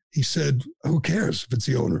 He said, "Who cares if it's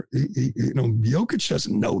the owner? Jokic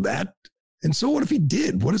doesn't know that." And so what if he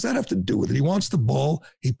did? What does that have to do with it? He wants the ball.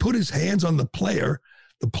 He put his hands on the player.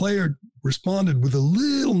 The player responded with a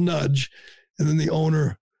little nudge, and then the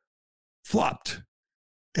owner flopped.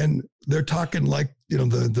 And they're talking like,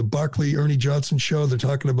 the Barkley, Ernie Johnson show. They're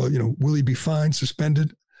talking about, will he be fined,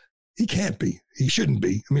 suspended? He can't be. He shouldn't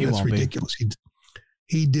be. I mean, that's ridiculous.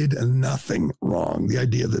 He did nothing wrong. The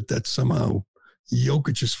idea that that's somehow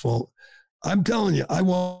Jokic's fault. I'm telling you, I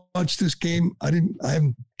watched this game. I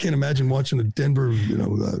can't imagine watching a Denver,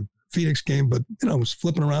 Phoenix game, but I was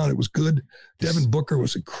flipping around. It was good. Devin Booker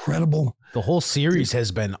was incredible. The whole series has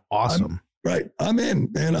been awesome. I'm in,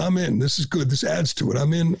 man. I'm in. This is good. This adds to it.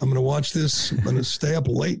 I'm in. I'm going to watch this. I'm going to stay up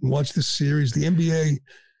late and watch this series. The NBA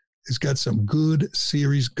has got some good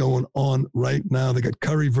series going on right now. They got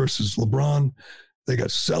Curry versus LeBron. They got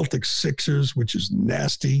Celtics Sixers, which is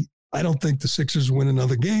nasty. I don't think the Sixers win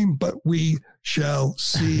another game, but we shall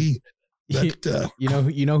see. That,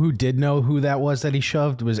 you know who did know who that was that he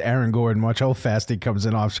shoved was Aaron Gordon. Watch how fast he comes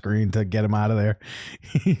in off screen to get him out of there.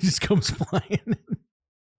 He just comes flying.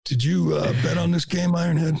 Did you bet on this game,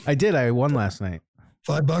 Ironhead? I did. I won last night.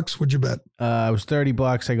 $5? What'd you bet? It was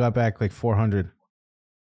 $30. I got back like 400.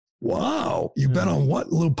 Wow. You bet on what? A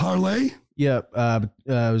little parlay? Yeah. It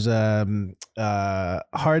was Harden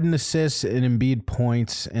assists and Embiid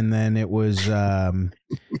points. And then it was on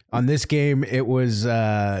this game, it was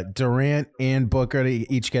Durant and Booker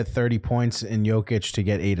to each get 30 points and Jokic to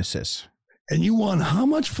get 8 assists. And you won how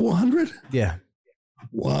much? 400? Yeah.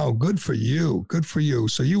 Wow, good for you. Good for you.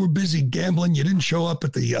 So you were busy gambling. You didn't show up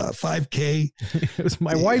at the 5K. It was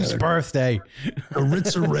my wife's birthday. The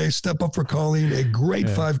Ritzer race, Step Up for Colleen, a great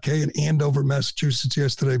 5K in Andover, Massachusetts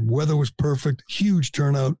yesterday. Weather was perfect. Huge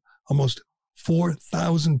turnout. Almost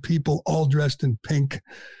 4,000 people all dressed in pink.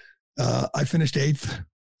 I finished 8th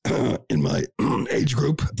in my age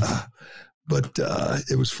group. But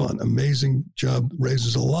it was fun. Amazing job.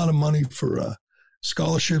 Raises a lot of money for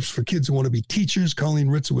scholarships for kids who want to be teachers. Colleen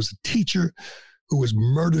Ritzer was a teacher who was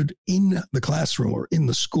murdered in the classroom or in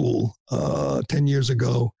the school 10 years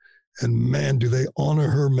ago. And man, do they honor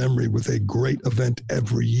her memory with a great event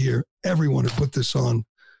every year. Everyone who put this on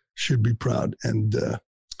should be proud. And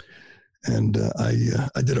I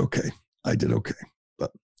did okay. I did okay.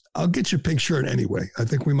 But I'll get your pink shirt anyway. I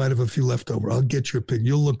think we might have a few left over. I'll get you a pink.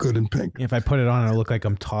 You'll look good in pink. If I put it on, it'll look like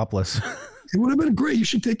I'm topless. It would have been great. You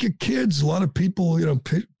should take your kids. A lot of people,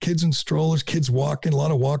 kids in strollers, kids walking, a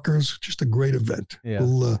lot of walkers. Just a great event. Yeah.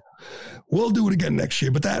 We'll do it again next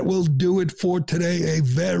year. But that will do it for today. A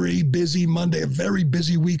very busy Monday, a very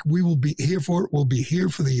busy week. We will be here for it. We'll be here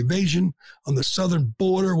for the invasion on the southern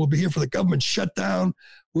border. We'll be here for the government shutdown.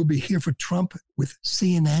 We'll be here for Trump with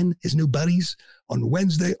CNN, his new buddies, on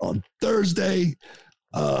Wednesday, on Thursday.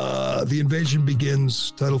 The invasion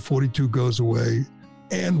begins. Title 42 goes away.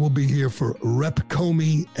 And we'll be here for Rep.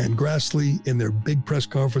 Comey and Grassley in their big press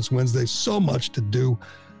conference Wednesday. So much to do.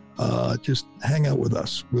 Just hang out with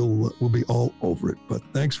us. We'll be all over it. But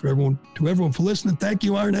thanks to everyone for listening. Thank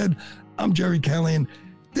you, Ironhead. I'm Gerry Callahan.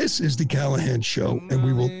 This is the Callahan Show, and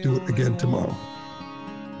we will do it again tomorrow.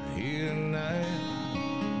 Here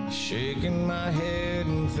tonight, shaking my head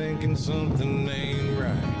and thinking something ain't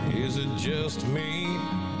right. Is it just me?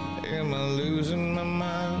 Am I losing my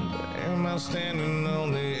mind? Am I standing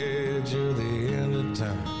on the edge of the end of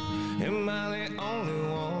time? Am I the only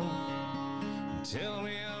one? Tell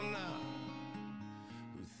me I'm not.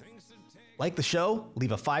 Who thinks to take... Like the show?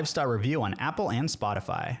 Leave a 5-star review on Apple and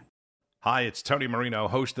Spotify. Hi, it's Tony Marino,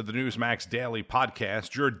 host of the Newsmax Daily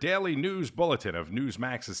Podcast, your daily news bulletin of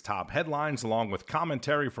Newsmax's top headlines, along with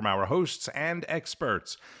commentary from our hosts and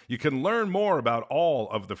experts. You can learn more about all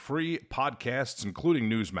of the free podcasts,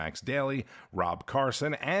 including Newsmax Daily, Rob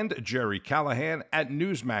Carson, and Gerry Callahan at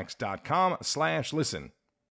newsmax.com/listen.